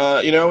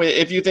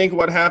 If you think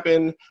what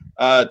happened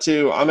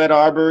to Ahmaud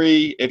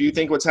Arbery, if you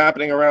think what's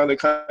happening around the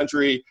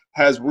country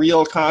has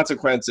real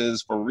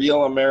consequences for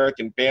real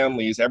American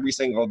families every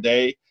single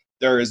day,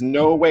 there is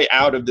no way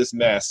out of this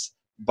mess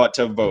but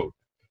to vote.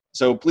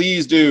 So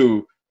please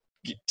do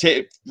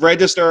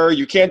register.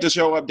 You can't just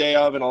show up day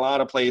of in a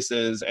lot of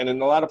places. And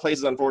in a lot of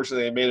places,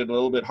 unfortunately, they made it a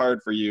little bit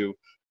hard for you.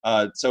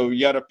 So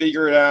you got to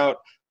figure it out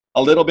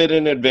a little bit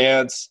in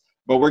advance.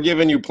 But we're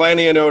giving you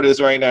plenty of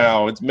notice right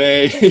now. It's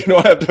May. You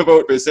don't have to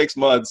vote for 6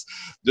 months.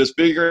 Just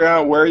figure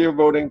out where your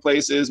voting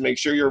place is, make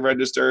sure you're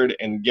registered,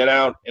 and get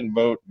out and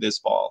vote this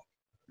fall.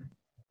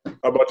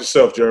 How about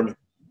yourself, Jeremy?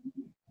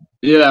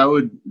 Yeah, I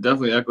would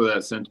definitely echo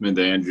that sentiment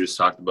that Andrew just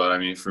talked about. I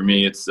mean, for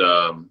me, it's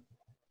a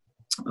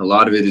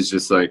lot of it is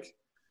just like,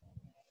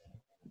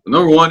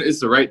 number one,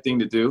 it's the right thing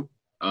to do.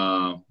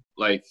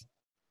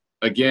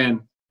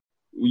 Again,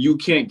 you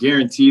can't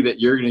guarantee that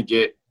you're going to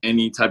get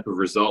any type of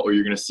result, or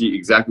you're going to see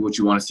exactly what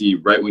you want to see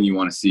right when you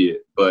want to see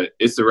it. But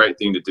it's the right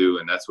thing to do,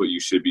 and that's what you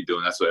should be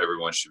doing. That's what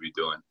everyone should be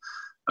doing.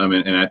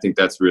 And I think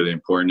that's really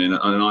important. And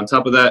on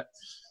top of that,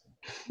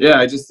 yeah,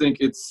 I just think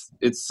it's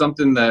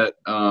something that,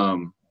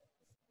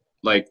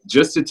 like,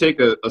 just to take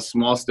a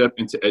small step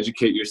and to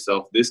educate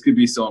yourself, this could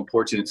be so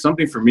important.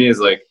 Something for me is,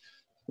 like,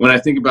 when I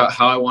think about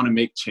how I want to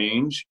make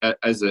change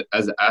as an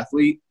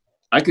athlete,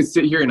 I could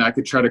sit here and I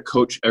could try to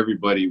coach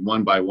everybody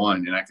one by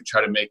one, and I could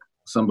try to make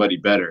somebody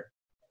better.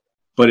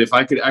 But if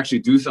I could actually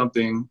do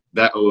something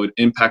that would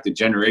impact a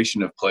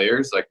generation of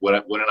players, like,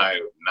 wouldn't I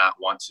not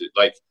want to,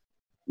 like,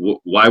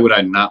 why would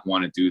I not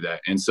want to do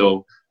that? And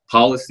so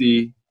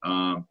policy,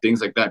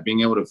 things like that,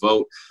 being able to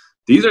vote,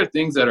 these are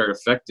things that are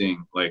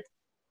affecting, like,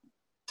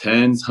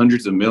 tens,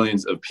 hundreds of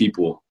millions of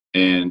people.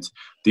 And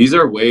these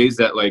are ways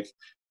that, like,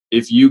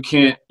 if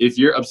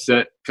you're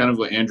upset, kind of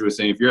what Andrew was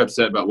saying, if you're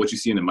upset about what you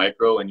see in the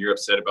micro, and you're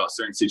upset about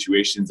certain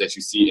situations that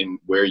you see in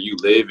where you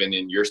live and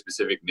in your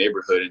specific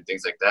neighborhood and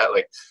things like that,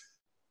 like,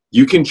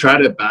 you can try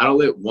to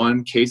battle it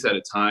one case at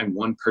a time,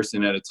 one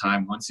person at a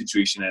time, one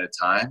situation at a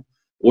time,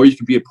 or you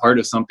can be a part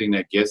of something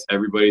that gets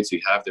everybody to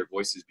have their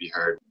voices be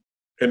heard.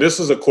 And this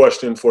is a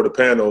question for the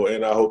panel,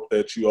 and I hope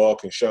that you all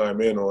can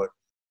chime in on.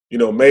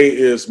 May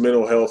is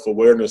Mental Health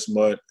Awareness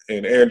Month,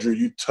 and Andrew,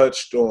 you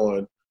touched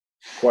on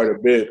quite a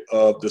bit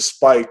of the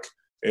spike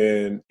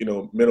in,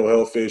 mental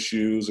health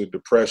issues and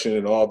depression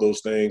and all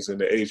those things in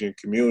the Asian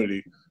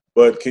community.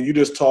 But can you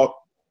just talk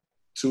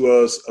to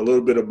us a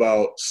little bit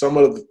about some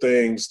of the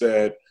things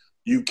that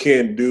you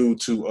can do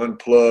to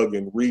unplug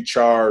and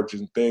recharge,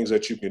 and things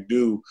that you can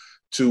do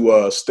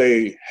to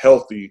stay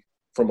healthy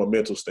from a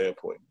mental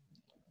standpoint?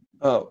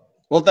 Oh,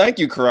 well, thank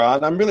you,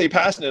 Karan. I'm really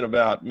passionate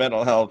about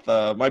mental health.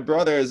 My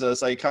brother is a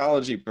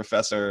psychology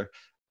professor,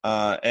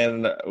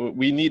 and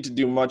we need to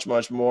do much,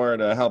 much more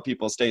to help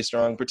people stay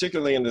strong,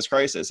 particularly in this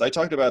crisis. I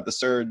talked about the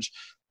surge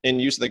in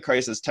use of the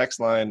crisis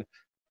text line.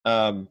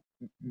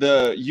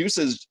 The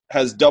usage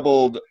has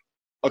doubled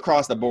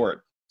across the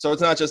board. So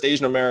it's not just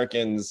Asian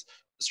Americans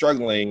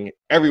struggling,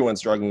 everyone's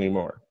struggling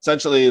more.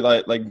 Essentially,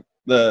 like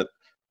the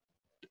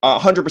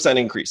 100%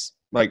 increase,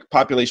 like,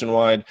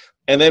 population-wide.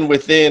 And then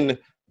within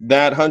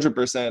that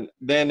 100%,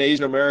 then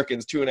Asian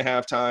Americans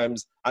 2.5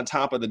 times on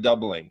top of the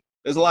doubling.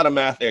 There's a lot of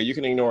math there. You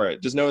can ignore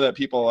it. Just know that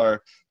people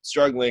are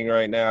struggling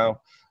right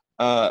now.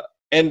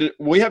 And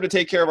we have to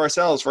take care of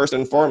ourselves first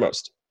and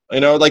foremost.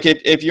 Like,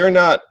 if you're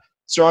not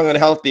strong and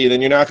healthy,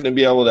 then you're not going to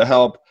be able to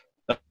help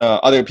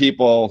other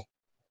people.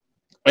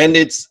 And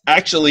it's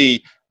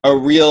actually a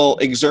real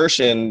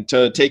exertion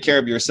to take care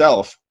of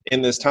yourself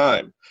in this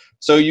time.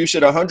 So you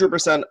should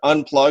 100%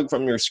 unplug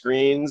from your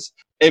screens.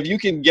 If you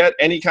can get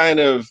any kind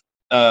of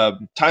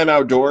time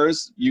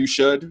outdoors, you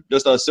should.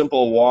 Just a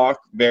simple walk,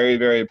 very,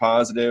 very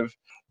positive.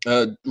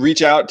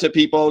 Reach out to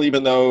people,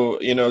 even though,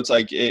 it's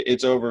like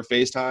it's over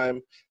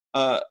FaceTime.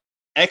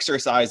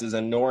 Exercise is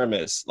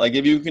enormous. Like,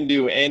 if you can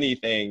do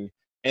anything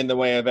in the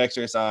way of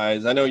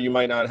exercise, I know you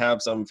might not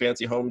have some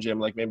fancy home gym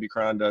like maybe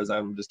Karan does,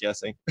 I'm just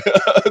guessing.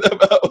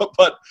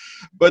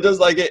 but just,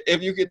 like,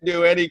 if you can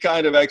do any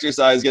kind of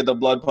exercise, get the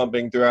blood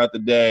pumping throughout the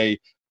day,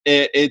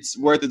 it's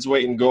worth its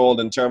weight in gold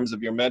in terms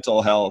of your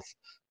mental health.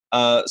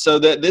 So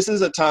that this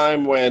is a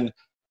time when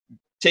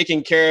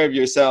taking care of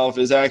yourself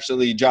is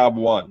actually job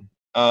one.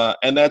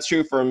 And that's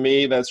true for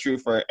me. That's true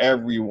for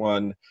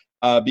everyone,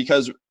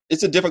 because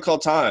it's a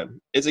difficult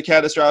time. It's a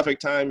catastrophic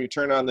time. You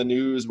turn on the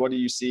news. What do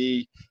you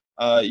see?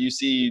 You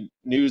see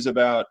news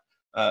about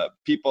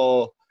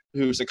people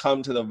who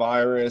succumb to the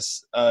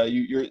virus.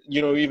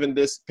 Even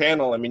this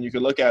panel, I mean, you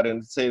could look at it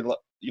and say,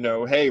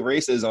 hey,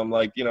 racism,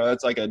 like,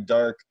 that's like a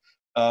dark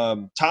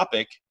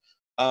topic,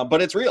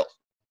 but it's real.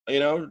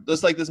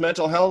 Just like this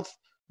mental health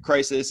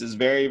crisis is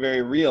very,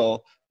 very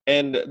real.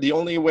 And the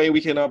only way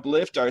we can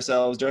uplift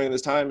ourselves during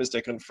this time is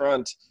to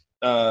confront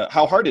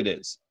how hard it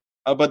is.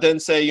 But then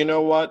say, you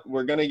know what,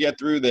 we're going to get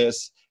through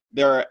this.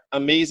 There are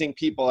amazing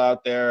people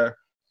out there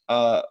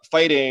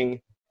fighting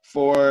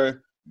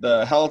for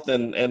the health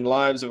and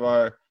lives of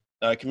our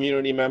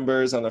community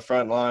members on the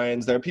front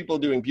lines. There are people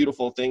doing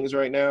beautiful things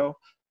right now.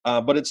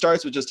 But it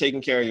starts with just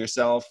taking care of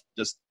yourself.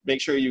 Just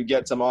make sure you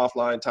get some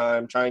offline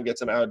time, try and get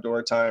some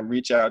outdoor time,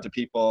 reach out to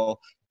people,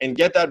 and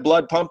get that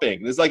blood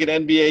pumping. This is like an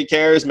NBA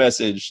Cares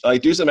message.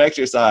 Like, do some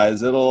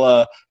exercise.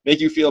 It'll make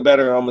you feel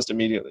better almost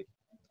immediately.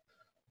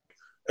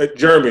 Hey,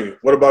 Jeremy,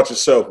 what about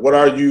yourself? What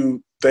are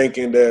you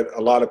thinking that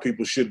a lot of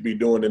people should be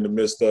doing in the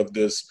midst of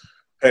this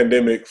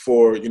pandemic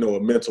for, a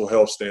mental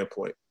health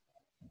standpoint?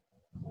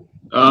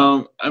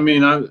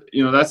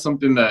 That's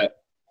something that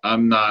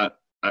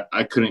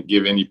I couldn't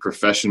give any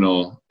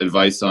professional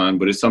advice on,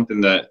 but it's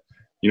something that,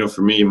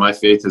 for me, my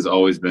faith has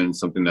always been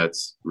something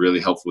that's really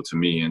helpful to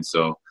me. And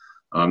so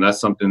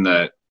that's something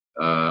that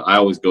I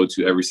always go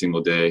to every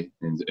single day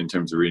in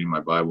terms of reading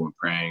my Bible and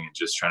praying and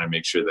just trying to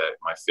make sure that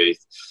my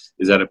faith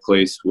is at a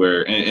place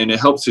where, and it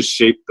helps to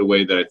shape the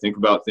way that I think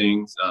about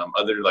things.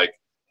 Other, like,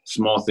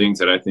 small things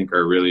that I think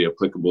are really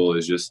applicable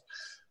is just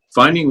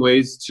finding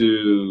ways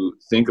to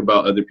think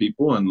about other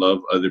people and love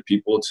other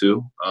people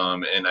too.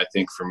 And I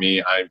think for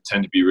me, I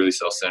tend to be really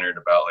self-centered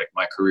about like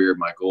my career,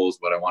 my goals,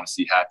 what I want to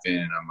see happen.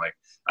 And I'm like,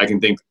 I can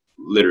think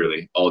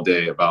literally all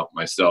day about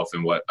myself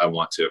and what I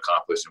want to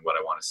accomplish and what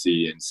I want to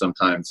see. And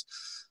sometimes,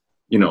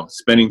 you know,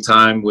 spending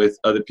time with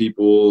other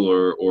people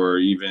or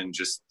even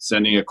just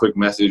sending a quick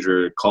message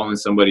or calling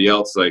somebody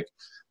else, like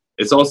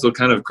it's also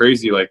kind of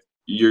crazy. Like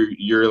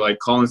you're like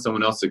calling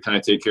someone else to kind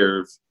of take care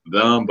of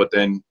them, but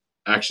then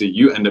actually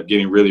you end up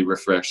getting really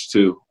refreshed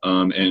too.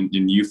 And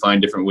you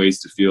find different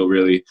ways to feel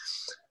really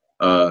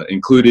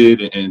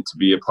included and to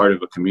be a part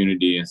of a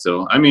community. And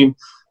so, I mean,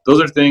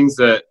 those are things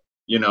that,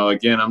 you know,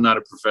 again, I'm not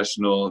a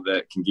professional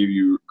that can give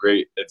you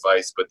great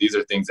advice, but these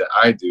are things that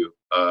I do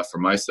for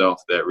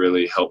myself that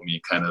really help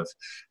me kind of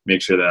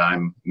make sure that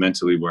I'm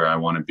mentally where I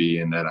want to be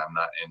and that I'm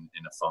not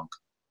in a funk.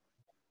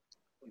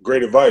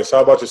 Great advice.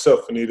 How about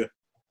yourself, Vanita?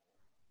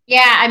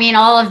 Yeah, I mean,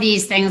 all of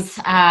these things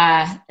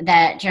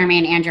that Jeremy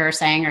and Andrew are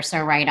saying are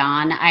so right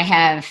on. I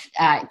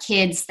have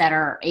kids that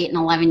are 8 and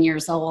 11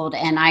 years old,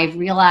 and I've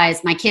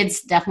realized my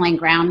kids definitely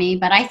ground me,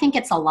 but I think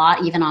it's a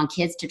lot even on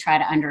kids to try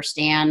to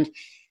understand,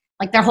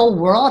 like their whole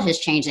world has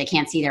changed. They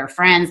can't see their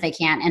friends. They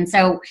can't. And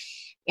so,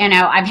 you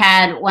know, I've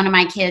had one of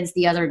my kids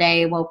the other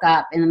day woke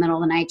up in the middle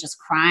of the night just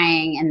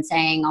crying and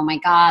saying, oh my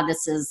God,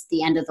 this is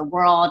the end of the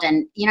world.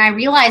 And, you know, I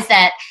realized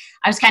that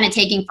I was kind of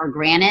taking for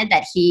granted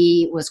that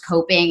he was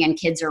coping and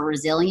kids are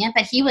resilient,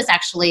 but he was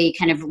actually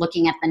kind of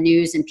looking at the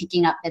news and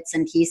picking up bits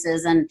and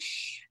pieces.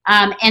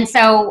 And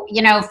so,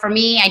 you know, for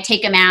me, I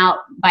take him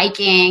out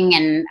biking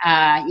and,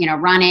 you know,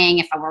 running.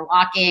 If I were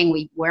walking,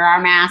 we wear our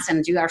masks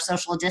and do our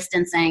social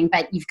distancing,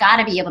 but you've got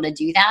to be able to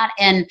do that.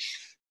 And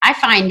I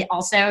find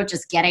also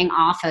just getting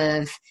off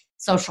of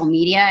social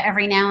media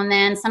every now and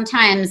then.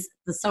 Sometimes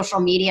the social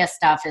media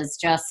stuff is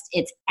just,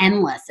 it's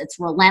endless. It's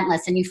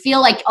relentless. And you feel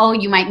like, oh,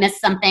 you might miss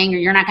something or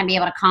you're not going to be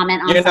able to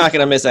comment on You're not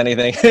going to miss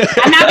anything.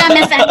 I'm not going to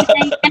miss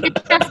anything. And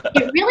it's just,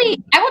 it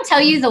really, I will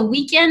tell you the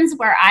weekends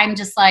where I'm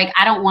just like,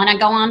 I don't want to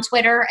go on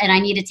Twitter and I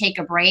need to take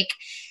a break.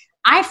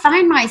 I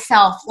find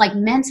myself like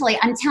mentally,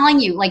 I'm telling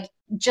you, like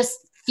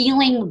just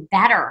feeling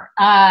better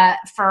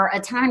for a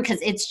time because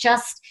it's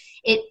just,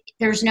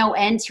 there's no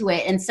end to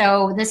it. And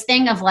so this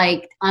thing of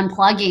like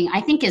unplugging,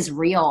 I think is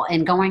real,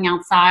 and going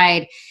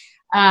outside,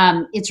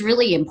 it's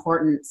really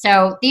important.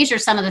 So these are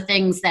some of the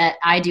things that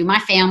I do. My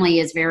family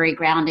is very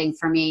grounding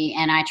for me,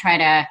 and I try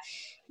to,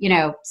 you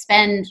know,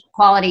 spend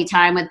quality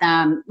time with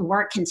them.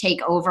 Work can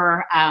take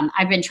over.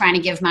 I've been trying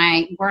to give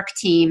my work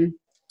team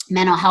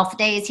mental health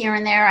days here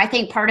and there. I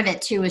think part of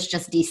it too is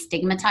just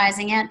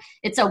destigmatizing it.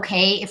 It's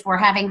okay if we're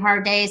having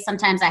hard days.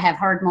 Sometimes I have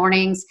hard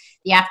mornings.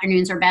 The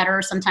afternoons are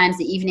better. Sometimes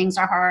the evenings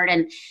are hard.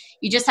 And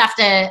you just have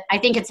to, I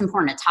think it's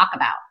important to talk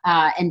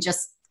about and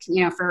just,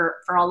 you know, for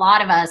a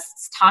lot of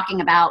us,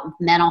 talking about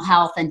mental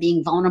health and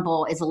being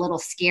vulnerable is a little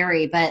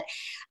scary, but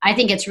I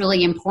think it's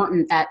really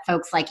important that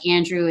folks like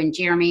Andrew and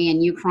Jeremy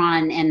and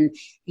Ukron and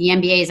the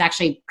NBA is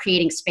actually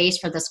creating space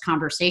for this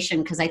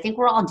conversation, because I think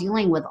we're all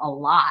dealing with a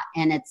lot,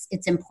 and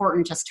it's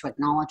important just to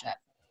acknowledge it.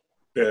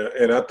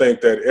 Yeah, and I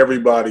think that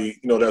everybody,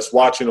 you know, that's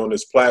watching on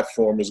this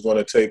platform is going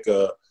to take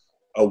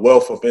a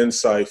wealth of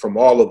insight from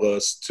all of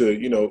us to,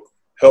 you know,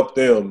 help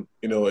them,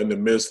 you know, in the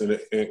midst and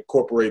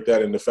incorporate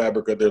that in the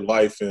fabric of their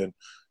life and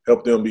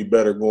help them be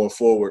better going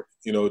forward.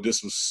 You know,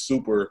 this was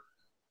super,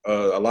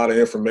 a lot of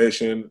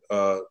information.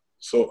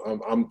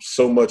 So I'm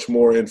so much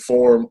more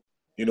informed,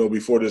 you know,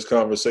 before this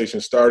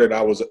conversation started.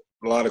 I was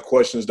a lot of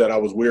questions that I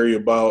was weary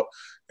about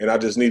and I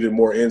just needed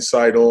more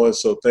insight on.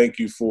 So thank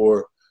you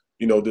for,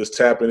 you know, just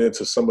tapping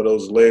into some of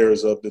those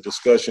layers of the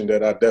discussion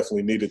that I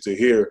definitely needed to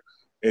hear.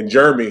 And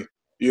Jeremy,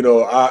 you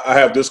know, I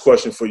have this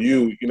question for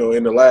you. You know,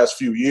 in the last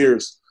few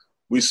years,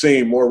 we've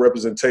seen more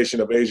representation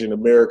of Asian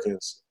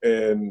Americans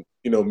in,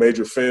 you know,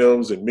 major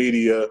films and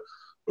media,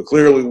 but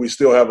clearly we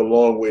still have a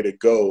long way to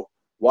go.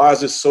 Why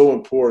is it so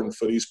important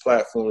for these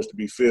platforms to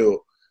be filled,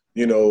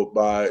 you know,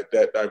 by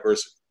that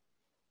diversity?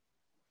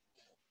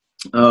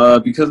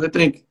 Because I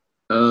think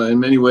in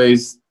many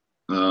ways,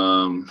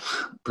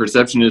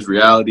 perception is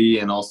reality,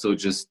 and also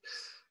just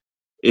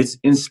it's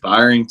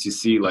inspiring to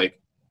see, like,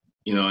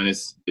 you know, and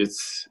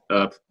it's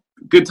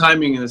good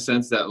timing in the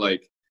sense that,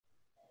 like,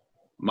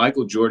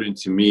 Michael Jordan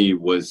to me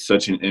was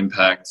such an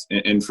impact.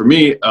 And for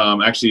me,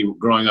 actually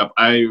growing up,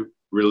 I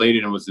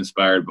related and was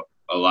inspired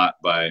a lot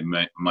by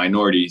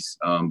minorities,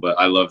 but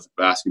I loved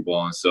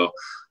basketball. And so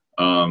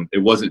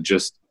it wasn't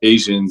just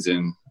Asians.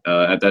 And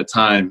at that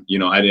time, you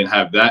know, I didn't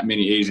have that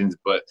many Asians,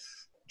 but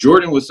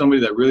Jordan was somebody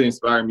that really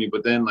inspired me.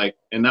 But then, like,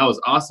 and that was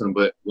awesome.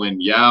 But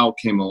when Yao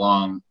came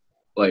along,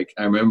 like,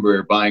 I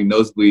remember buying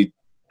nosebleed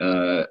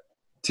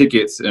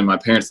tickets, and my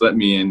parents let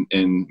me in,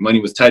 and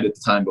money was tight at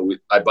the time, but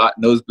I bought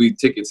nosebleed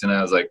tickets, and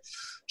I was like,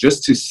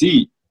 just to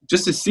see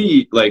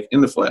like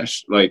in the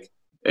flesh, like,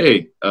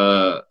 hey,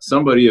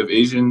 somebody of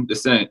Asian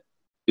descent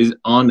is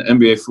on the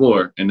NBA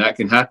floor, and that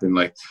can happen.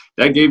 Like,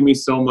 that gave me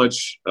so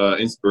much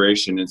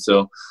inspiration. And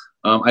so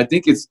I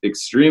think it's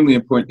extremely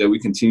important that we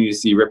continue to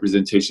see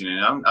representation.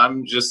 And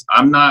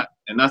I'm not,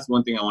 and that's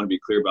one thing I want to be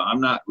clear about.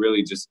 I'm not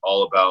really just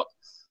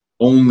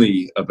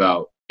only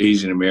about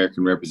Asian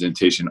American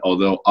representation,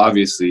 although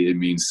obviously it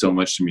means so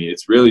much to me.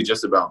 It's really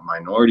just about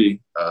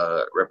minority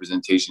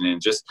representation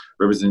and just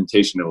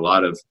representation of a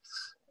lot of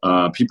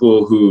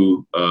people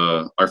who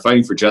are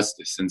fighting for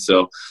justice. And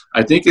so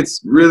I think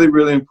it's really,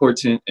 really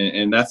important.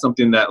 And that's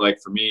something that, like,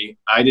 for me,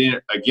 I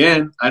didn't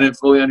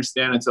fully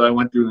understand until I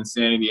went through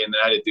Insanity, and then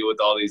I had to deal with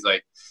all these,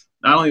 like,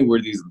 not only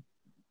were these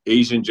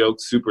Asian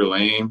jokes super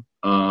lame,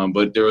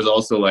 but there was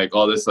also, like,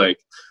 all this, like,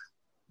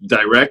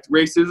 direct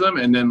racism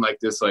and then, like,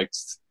 this, like,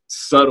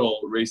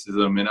 subtle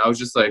racism. And I was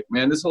just like,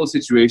 man, this whole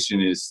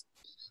situation is,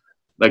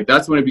 like,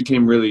 that's when it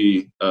became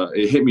really,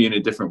 it hit me in a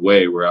different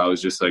way, where I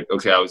was just like,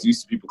 okay, I was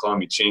used to people calling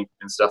me chink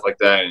and stuff like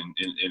that.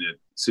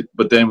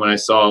 But then when I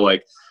saw,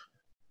 like,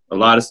 a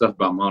lot of stuff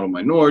about model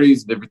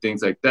minorities, different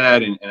things like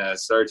that, and I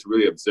started to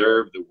really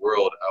observe the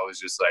world, I was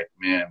just like,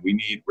 man, we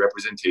need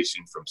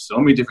representation from so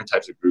many different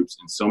types of groups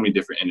in so many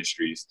different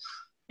industries.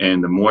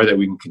 And the more that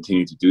we can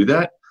continue to do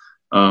that,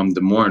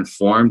 the more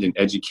informed and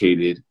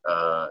educated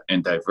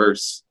and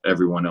diverse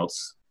everyone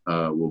else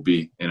will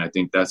be. And I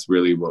think that's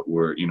really what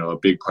we're, a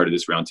big part of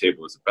this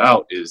roundtable is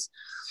about. Is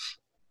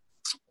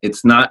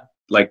it's not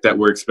like that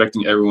we're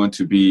expecting everyone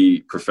to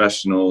be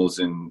professionals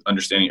and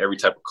understanding every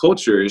type of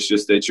culture. It's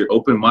just that you're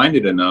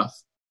open-minded enough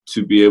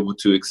to be able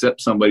to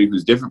accept somebody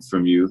who's different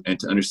from you, and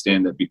to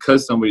understand that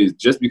because someone's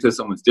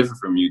different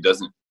from you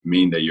doesn't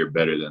mean that you're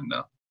better than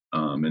them,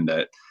 and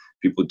that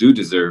people do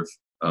deserve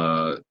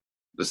the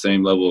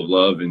same level of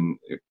love and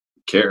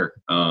care.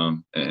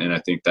 And I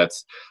think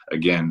that's,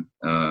 again,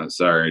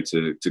 sorry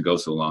to go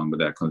so long, but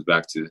that comes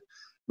back to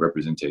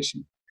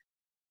representation.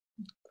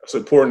 It's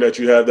important that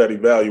you have that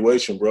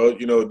evaluation, bro.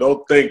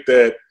 Don't think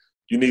that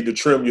you need to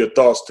trim your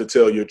thoughts to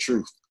tell your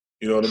truth.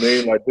 You know what I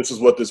mean? Like, this is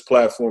what this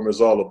platform is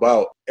all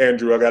about.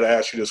 Andrew, I got to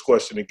ask you this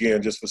question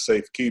again, just for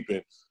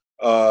safekeeping.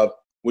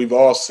 We've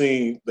all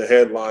seen the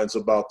headlines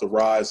about the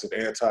rise in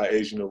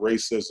anti-Asian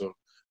racism,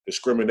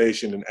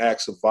 discrimination, and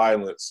acts of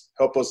violence.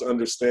 Help us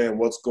understand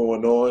what's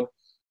going on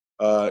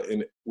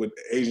with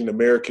Asian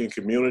American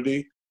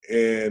community,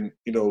 and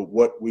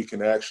what we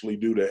can actually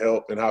do to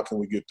help, and how can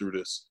we get through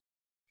this.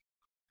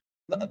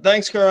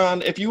 Thanks,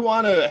 Karan. If you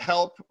want to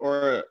help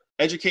or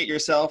educate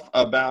yourself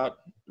about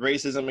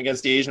racism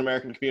against the Asian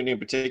American community in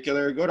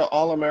particular, go to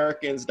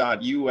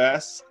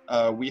allamericans.us.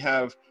 We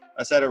have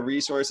a set of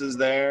resources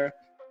there,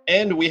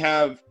 and we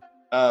have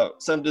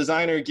some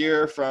designer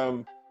gear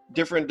from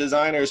different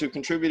designers who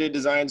contributed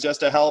designs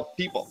just to help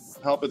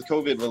with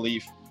COVID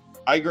relief.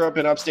 I grew up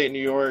in upstate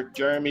New York.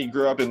 Jeremy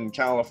grew up in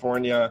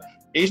California.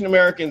 Asian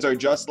Americans are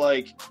just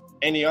like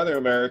any other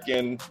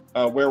American,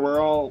 where we're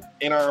all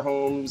in our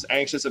homes,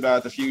 anxious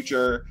about the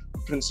future,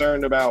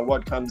 concerned about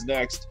what comes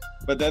next.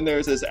 But then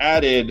there's this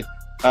added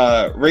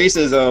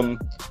racism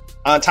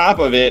on top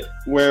of it,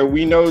 where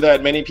we know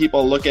that many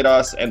people look at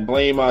us and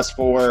blame us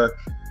for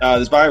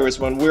this virus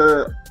when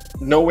we're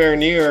nowhere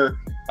near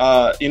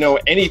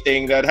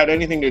anything that had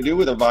anything to do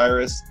with a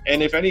virus.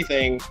 And if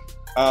anything,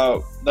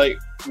 like,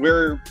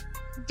 we're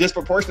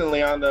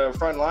disproportionately on the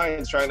front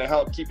lines trying to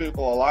help keep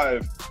people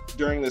alive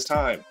during this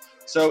time.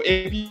 So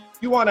if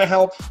you want to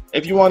help,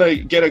 if you want to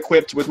get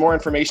equipped with more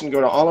information,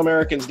 go to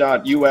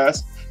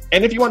allamericans.us.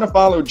 And if you want to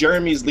follow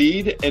Jeremy's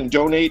lead and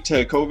donate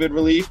to COVID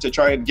relief to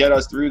try and get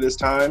us through this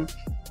time,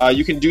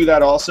 you can do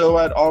that also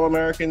at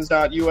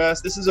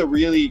allamericans.us. This is a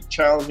really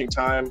challenging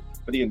time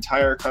for the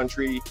entire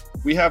country.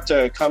 We have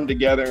to come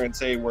together and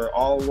say we're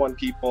all one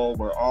people,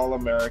 we're all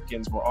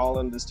Americans, we're all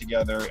in this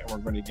together, and we're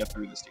going to get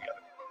through this together.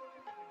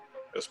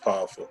 That's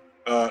powerful.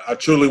 I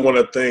truly want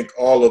to thank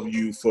all of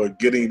you for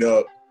getting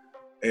up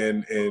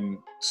and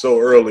so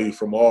early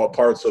from all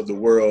parts of the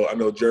world. I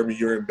know, Jeremy,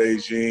 you're in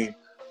Beijing.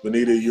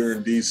 Vanita, you're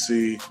in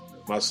DC.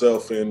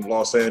 Myself in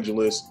Los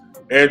Angeles.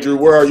 Andrew,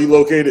 where are you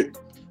located?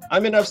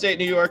 I'm in upstate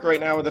New York right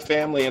now with a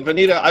family. And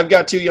Vanita, I've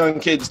got 2 young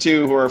kids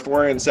too who are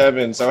 4 and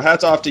 7. So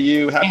hats off to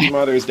you. Happy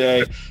Mother's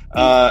Day.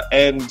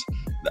 And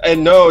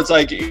no, it's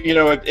like,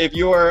 if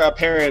you're a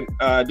parent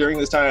during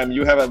this time,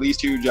 you have at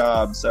least 2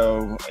 jobs.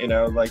 So,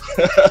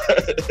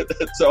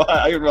 so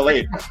I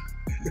relate.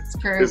 It's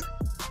true.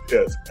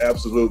 Yes,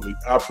 absolutely.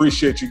 I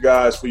appreciate you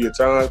guys for your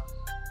time.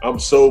 I'm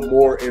so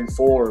more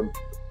informed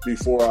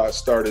before I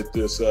started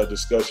this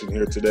discussion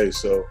here today.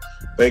 So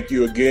thank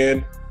you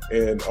again.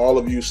 And all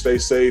of you, stay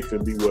safe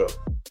and be well.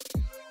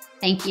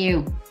 Thank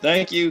you.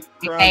 Thank you,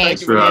 Karan.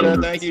 Thank you,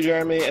 Vanita. Thank you,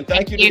 Jeremy. And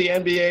thank you to the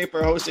NBA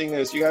for hosting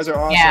this. You guys are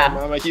awesome. Yeah.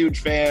 I'm a huge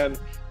fan.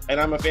 And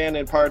I'm a fan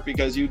in part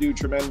because you do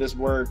tremendous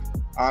work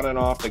on and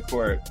off the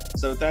court.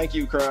 So thank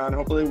you, Karan.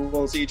 Hopefully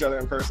we'll see each other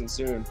in person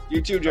soon.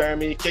 You too,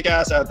 Jeremy. Kick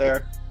ass out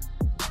there.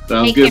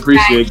 Sounds good.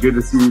 Appreciate it. Good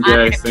to see you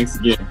guys. Thanks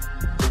again.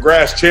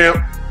 Congrats, champ.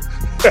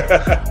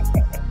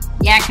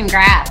 Yeah,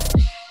 congrats.